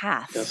new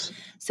path. Yes.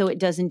 So it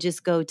doesn't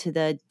just go to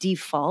the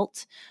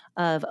default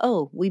of,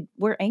 oh,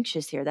 we're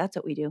anxious here. That's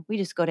what we do. We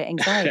just go to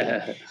anxiety.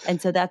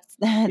 And so that's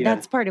Yeah,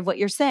 that's part of what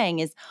you're saying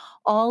is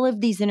all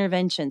of these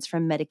interventions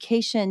from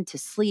medication to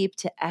sleep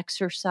to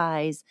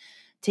exercise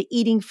to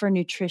eating for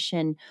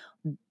nutrition,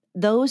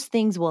 those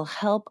things will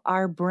help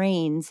our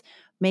brains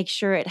make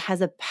sure it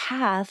has a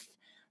path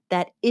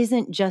that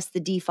isn't just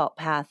the default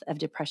path of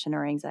depression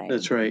or anxiety.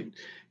 that's right.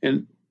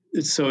 And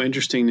it's so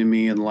interesting to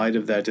me in light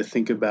of that to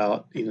think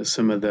about,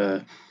 some of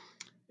the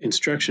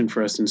instruction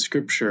for us in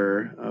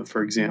Scripture. For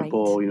Right.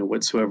 example,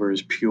 whatsoever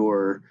is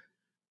pure,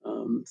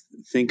 um,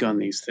 think on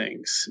these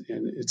things,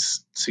 and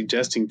it's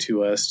suggesting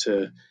to us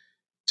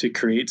to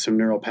create some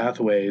neural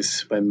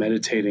pathways by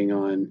meditating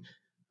on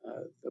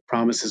the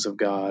promises of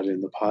God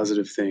and the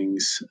positive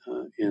things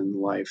in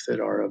life that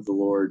are of the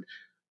Lord,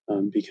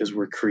 because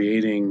we're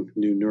creating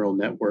new neural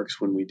networks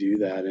when we do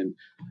that, and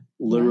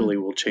Yeah, literally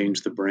will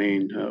change the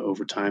brain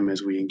over time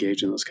as we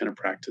engage in those kind of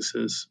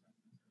practices.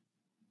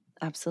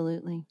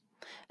 absolutely.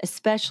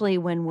 Especially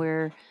when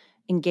we're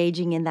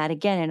engaging in that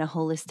again in a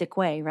holistic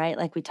way, right?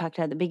 Like we talked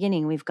about at the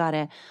beginning, we've got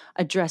to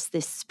address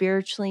this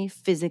spiritually,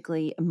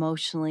 physically,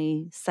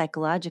 emotionally,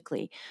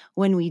 psychologically.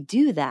 When we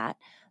do that,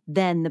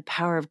 then the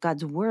power of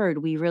God's word,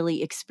 we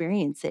really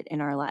experience it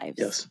in our lives.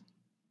 Yes.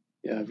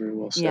 Yeah, very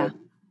well Yeah, said.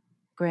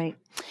 great.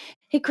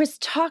 Hey, Chris,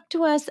 talk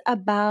to us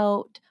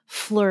about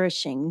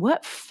flourishing.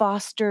 What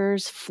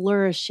fosters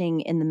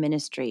flourishing in the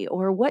ministry?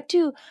 Or what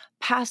do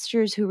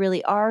pastors who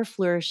really are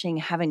flourishing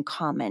have in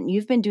common?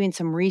 You've been doing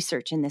some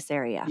research in this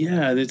area.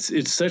 Yeah,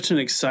 it's such an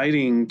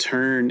exciting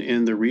turn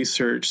in the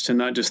research to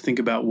not just think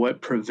about what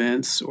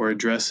prevents or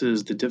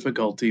addresses the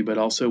difficulty, but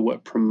also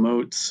what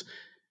promotes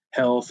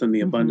health and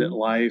the abundant Hmm.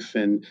 life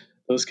and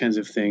those kinds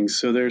of things.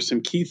 So there's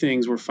some key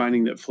things we're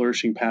finding that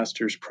flourishing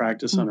pastors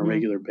practice on a Hmm.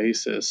 regular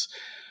basis.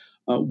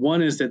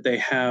 One is that they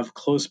have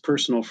close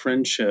personal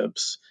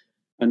friendships,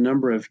 a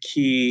number of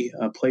key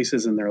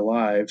places in their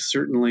lives.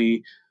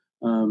 Certainly,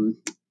 um,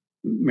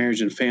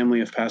 marriage and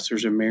family if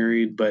pastors are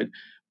married,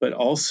 but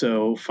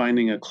also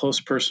finding a close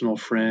personal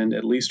friend,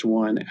 at least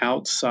one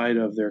outside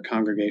of their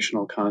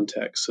congregational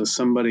context. So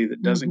somebody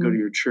that doesn't go to Hmm.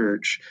 your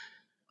church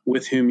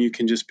with whom you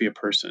can just be a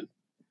person,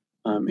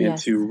 and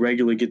Yes. to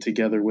regularly get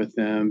together with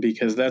them,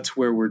 because that's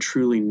where we're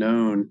truly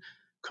known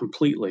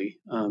completely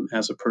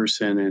as a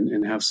person,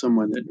 and have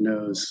someone that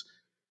knows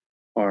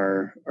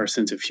our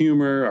sense of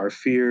humor, our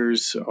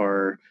fears,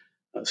 our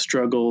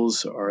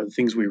struggles, our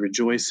things we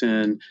rejoice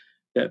in.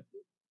 That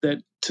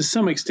that to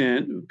some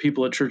extent,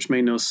 people at church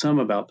may know some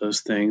about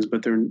those things,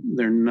 but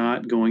they're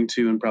not going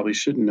to and probably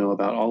shouldn't know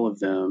about all of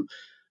them.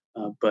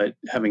 But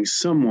having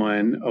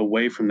someone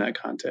away from that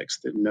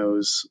context that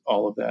knows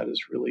all of that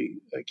is really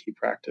a key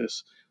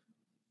practice.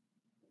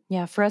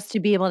 Yeah. For us to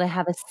be able to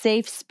have a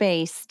safe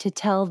space to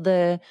tell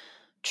the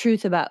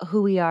truth about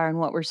who we are and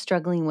what we're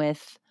struggling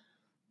with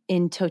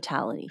in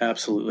totality.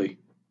 Absolutely,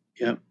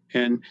 yep.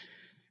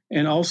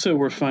 And also,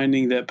 we're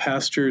finding that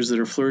pastors that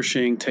are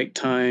flourishing take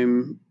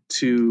time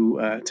to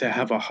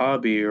have a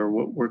hobby, or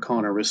what we're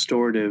calling a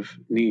restorative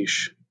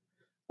niche,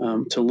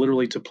 to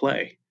literally to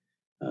play,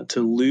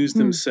 to lose Hmm.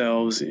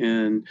 themselves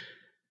in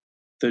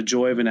the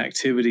joy of an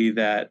activity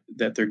that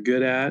they're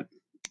good at,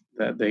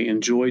 that they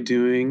enjoy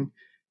doing,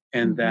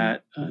 and Hmm.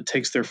 that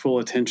takes their full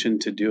attention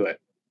to do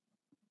it,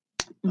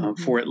 Hmm.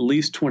 for at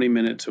least 20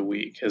 minutes a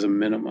week as a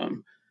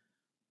minimum.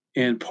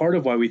 And part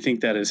of why we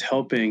think that is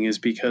helping is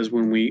because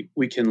when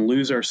we can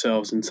lose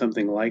ourselves in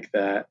something like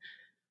that,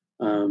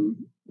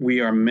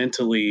 we are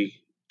mentally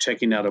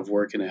checking out of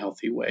work in a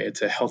healthy way.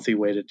 It's a healthy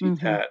way to Hmm.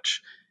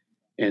 detach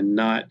and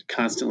not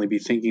constantly be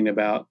thinking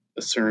about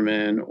a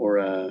sermon or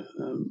a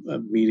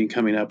meeting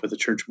coming up with a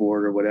church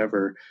board or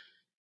whatever.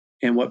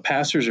 And what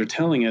pastors are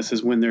telling us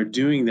is when they're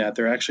doing that,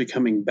 they're actually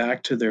coming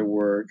back to their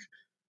work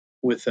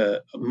with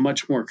a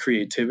much more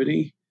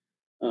creativity,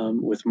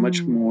 with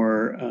much Mm.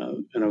 more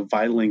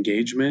vital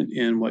engagement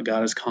in what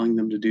God is calling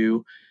them to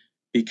do,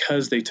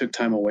 because they took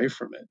time away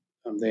from it.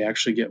 They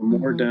actually get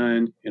more Hmm.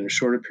 done in a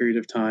shorter period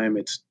of time.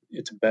 It's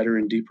better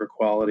and deeper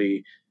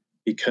quality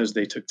because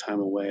they took time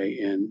away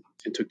and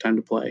took time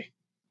to play.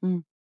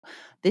 Mm.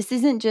 This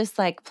isn't just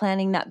like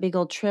planning that big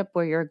old trip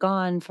where you're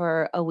gone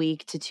for a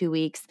week to 2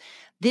 weeks.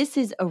 This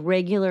is a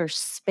regular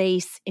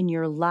space in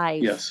your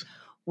life Yes.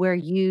 where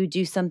you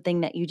do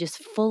something that you just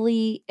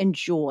fully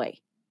enjoy.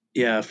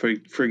 Yeah.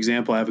 For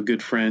example, I have a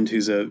good friend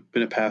who's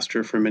been a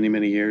pastor for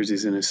many years.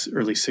 He's in his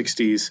early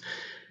 60s,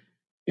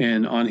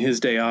 and on his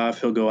day off,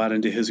 he'll go out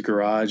into his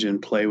garage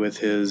and play with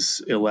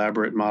his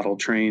elaborate model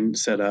train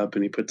set up,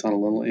 and he puts on a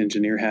little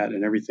engineer hat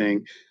and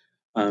everything.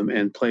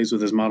 and plays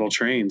with his model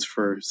trains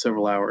for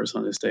several hours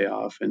on his day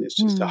off. And it's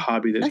just a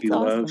hobby that he That's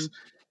loves. awesome.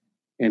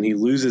 And he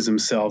loses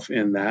himself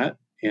in that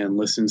and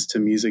listens to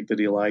music that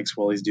he likes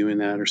while he's doing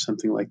that or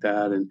something like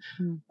that.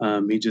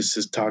 And he just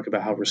says talk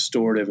about how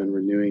restorative and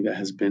renewing that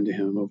has been to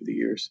him over the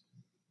years.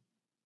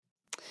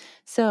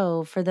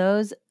 So, for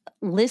those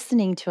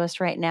listening to us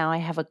right now, I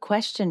have a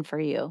question for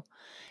you.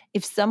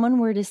 If someone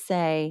were to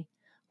say,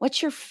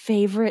 what's your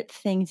favorite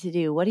thing to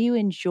do? What do you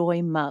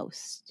enjoy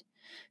most?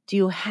 Do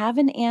you have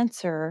an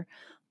answer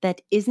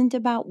that isn't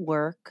about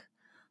work,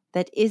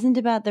 that isn't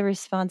about the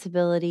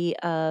responsibility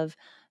of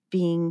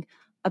being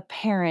a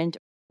parent?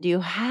 Do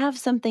you have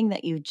something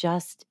that you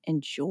just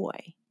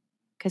enjoy?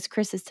 Because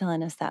Chris is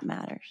telling us that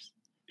matters.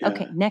 Yeah.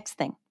 Okay, next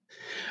thing.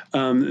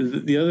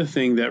 The other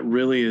thing that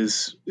really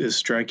is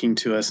striking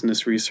to us in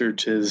this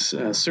research is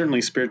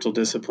certainly spiritual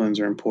disciplines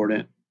are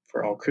important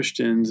for all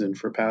Christians and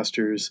for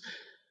pastors,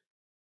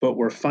 but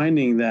we're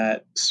finding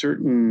that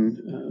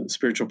certain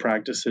spiritual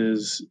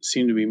practices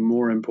seem to be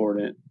more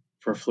important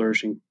for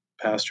flourishing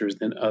pastors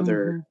than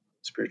other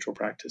spiritual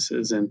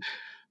practices. And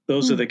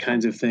those are the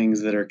kinds of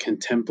things that are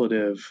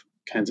contemplative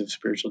kinds of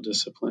spiritual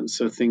disciplines.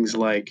 So things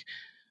like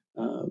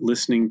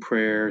listening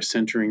prayer,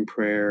 centering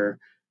prayer,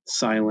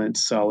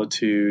 silence,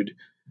 solitude.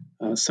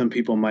 Some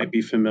people might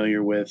be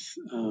familiar with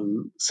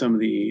some of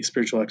the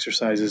spiritual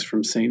exercises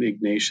from St.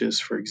 Ignatius,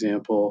 for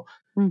example.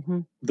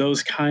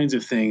 Those kinds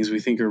of things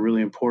we think are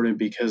really important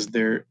because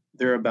they're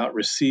about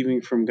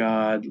receiving from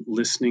God,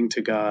 listening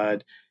to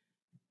God,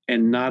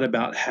 and not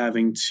about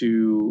having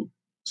to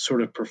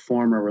sort of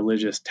perform a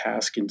religious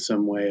task in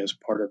some way as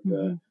part of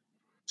the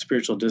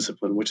spiritual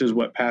discipline, which is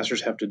what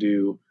pastors have to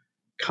do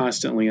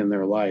constantly in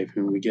their life.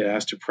 And we get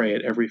asked to pray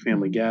at every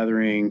family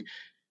gathering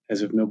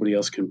as if nobody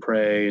else can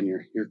pray, and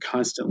you're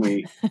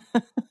constantly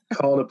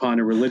called upon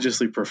to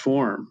religiously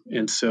perform.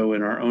 And so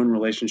in our own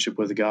relationship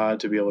with God,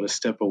 to be able to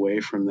step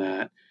away from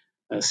that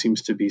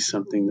seems to be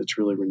something that's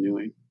really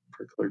renewing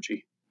for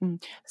clergy.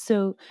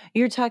 So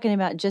you're talking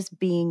about just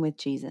being with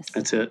Jesus.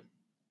 That's it.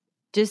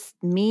 Just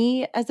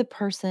me as a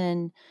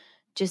person,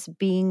 just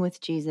being with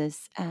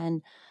Jesus,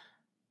 and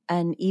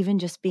even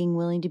just being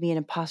willing to be in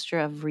a posture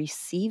of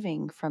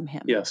receiving from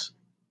him. Yes.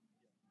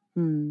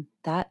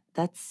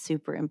 That's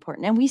super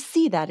important. And we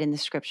see that in the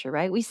scripture,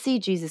 right? We see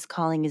Jesus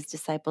calling his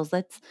disciples,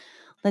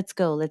 let's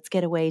go, let's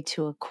get away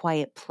to a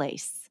quiet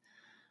place,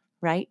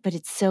 right? But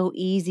it's so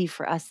easy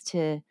for us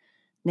to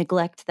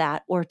neglect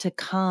that or to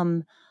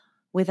come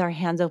with our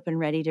hands open,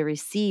 ready to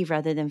receive,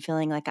 rather than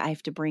feeling like I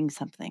have to bring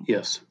something.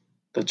 Yes,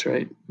 that's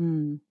right.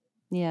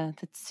 Yeah,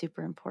 that's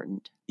super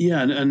important.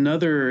 Yeah, and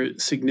another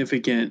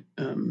significant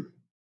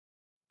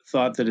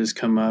thought that has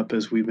come up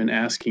as we've been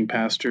asking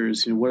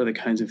pastors, what are the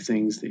kinds of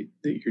things that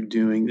you're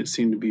doing that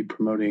seem to be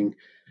promoting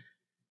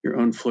your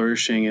own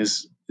flourishing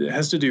is it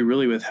has to do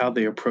really with how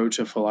they approach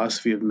a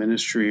philosophy of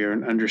ministry or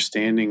an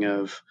understanding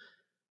of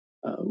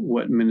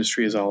what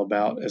ministry is all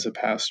about as a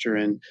pastor.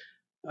 And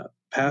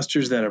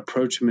pastors that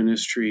approach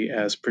ministry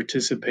as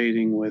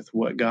participating with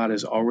what God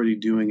is already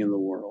doing in the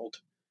world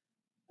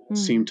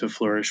seem to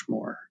flourish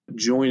more.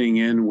 Joining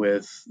in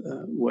with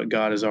what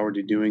God is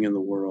already doing in the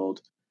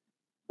world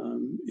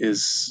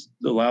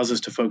allows us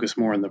to focus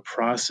more on the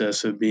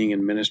process of being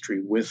in ministry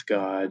with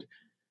God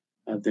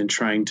than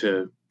trying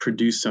to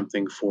produce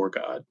something for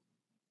God.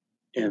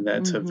 And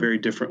that's a very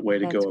different way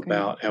to go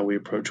about how we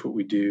approach what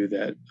we do.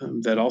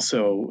 That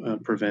also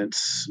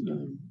prevents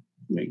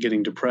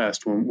getting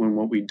depressed when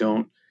what we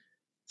don't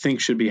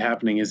think should be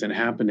happening isn't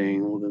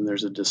happening. Well, then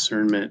there's a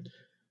discernment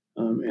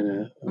and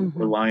a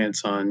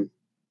reliance on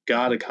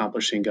God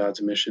accomplishing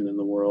God's mission in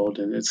the world,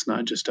 and it's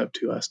not just up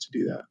to us to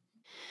do that.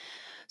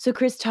 So,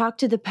 Chris, talk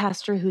to the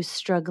pastor who's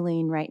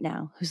struggling right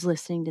now, who's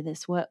listening to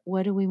this. What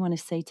do we want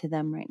to say to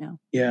them right now?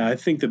 Yeah, I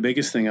think the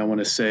biggest thing I want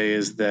to say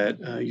is that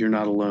you're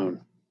not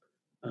alone,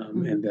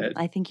 and that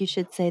I think you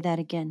should say that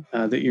again.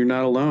 That you're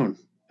not alone.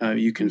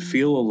 You can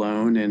feel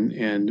alone,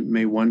 and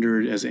may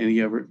wonder, as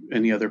any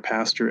other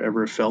pastor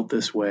ever felt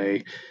this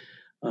way.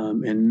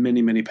 And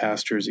many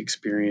pastors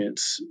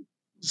experience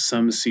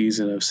some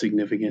season of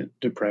significant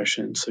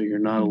depression. So you're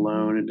not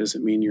alone. It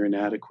doesn't mean you're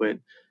inadequate,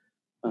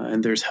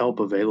 and there's help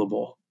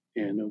available.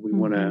 And we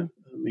want to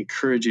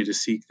encourage you to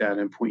seek that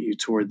and point you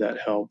toward that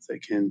help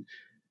that can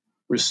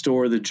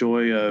restore the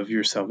joy of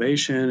your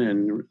salvation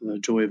and the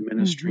joy of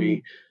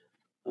ministry.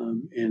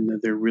 And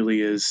there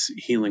really is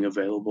healing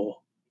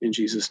available in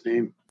Jesus'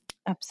 name.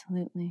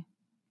 Absolutely.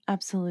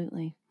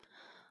 Absolutely.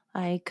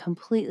 I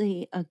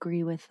completely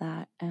agree with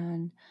that.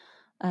 And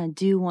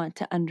do want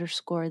to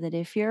underscore that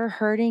if you're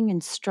hurting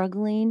and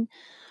struggling,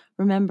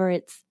 remember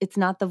it's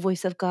not the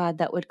voice of God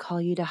that would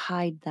call you to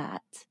hide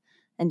that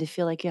and to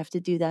feel like you have to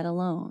do that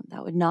alone.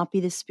 That would not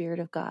be the Spirit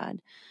of God.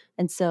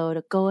 And so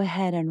to go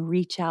ahead and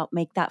reach out,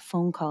 make that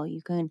phone call.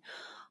 You can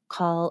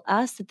call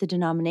us at the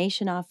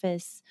denomination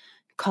office,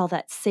 call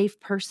that safe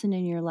person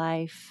in your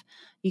life.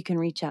 You can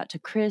reach out to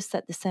Chris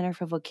at the Center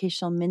for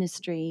Vocational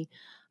Ministry,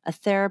 a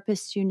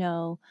therapist you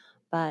know,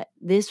 but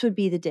this would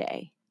be the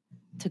day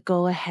to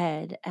go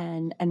ahead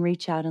and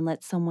reach out and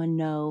let someone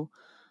know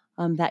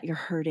that you're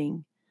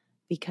hurting,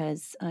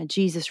 because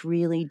Jesus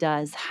really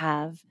does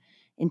have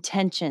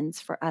intentions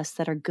for us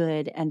that are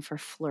good and for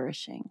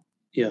flourishing.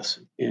 Yes,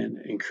 and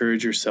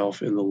encourage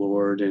yourself in the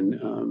Lord,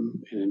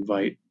 and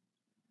invite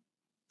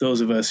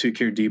those of us who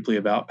care deeply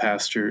about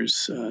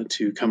pastors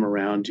to come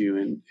around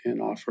you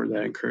and offer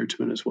that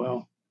encouragement as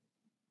well.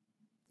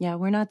 Yeah,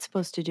 we're not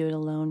supposed to do it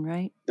alone,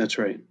 right? That's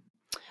right.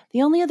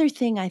 The only other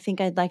thing I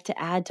think I'd like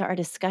to add to our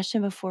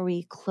discussion before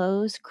we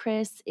close,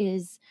 Chris,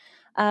 is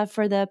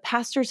for the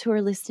pastors who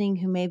are listening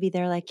who maybe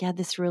they're like, yeah,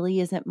 this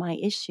really isn't my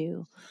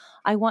issue.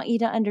 I want you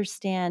to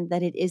understand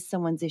that it is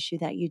someone's issue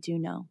that you do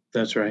know.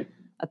 That's right.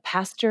 A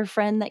pastor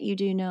friend that you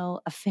do know,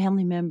 a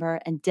family member,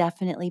 and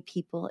definitely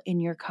people in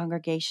your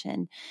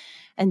congregation.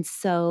 And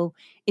so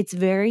it's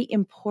very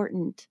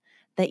important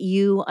that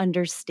you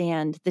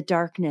understand the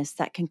darkness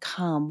that can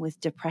come with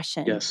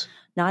depression. Yes.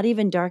 Not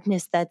even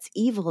darkness that's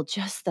evil,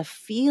 just the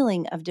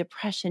feeling of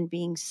depression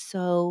being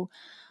so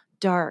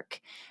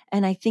dark.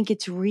 And I think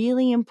it's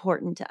really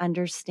important to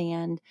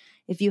understand,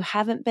 if you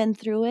haven't been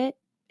through it,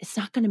 it's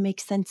not going to make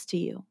sense to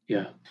you.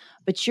 Yeah.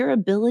 But your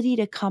ability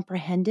to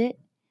comprehend it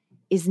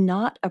is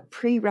not a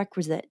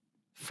prerequisite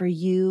for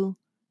you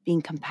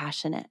being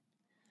compassionate.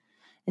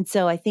 And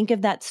so I think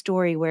of that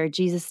story where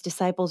Jesus'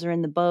 disciples are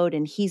in the boat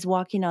and he's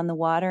walking on the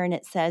water, and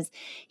it says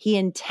he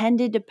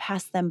intended to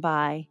pass them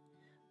by,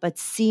 but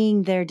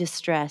seeing their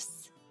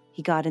distress,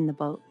 he got in the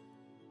boat.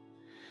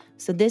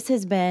 So this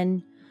has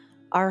been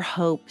our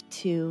hope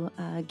to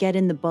get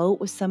in the boat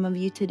with some of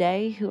you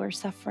today who are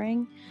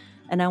suffering.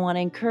 And I want to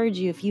encourage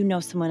you, if you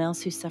know someone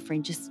else who's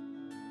suffering, just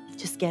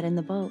get in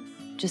the boat.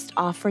 Just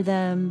offer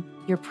them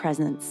your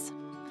presence.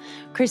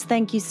 Chris,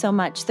 thank you so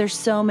much. There's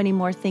so many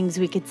more things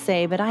we could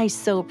say, but I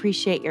so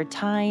appreciate your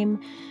time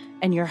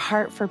and your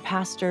heart for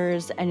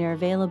pastors and your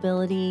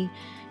availability.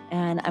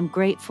 And I'm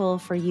grateful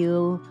for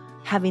you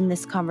having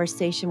this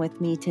conversation with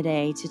me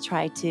today to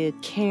try to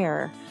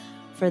care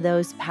for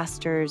those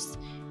pastors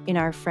in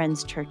our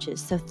friends'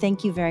 churches. So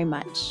thank you very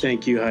much.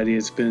 Thank you, Heidi.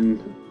 It's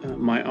been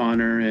my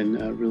honor,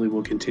 and really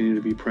will continue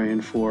to be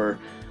praying for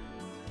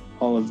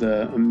all of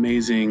the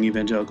amazing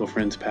Evangelical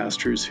Friends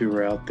pastors who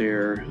are out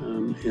there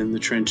in the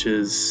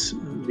trenches,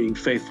 being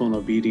faithful and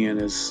obedient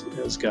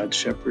as God's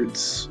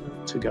shepherds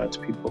to God's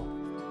people.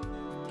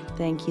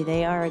 Thank you.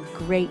 They are a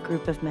great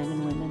group of men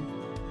and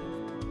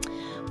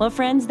women. Well,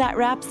 friends, that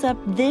wraps up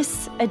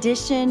this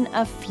edition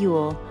of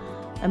Fuel.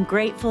 I'm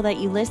grateful that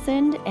you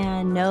listened,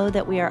 and know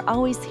that we are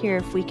always here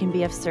if we can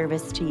be of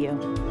service to you.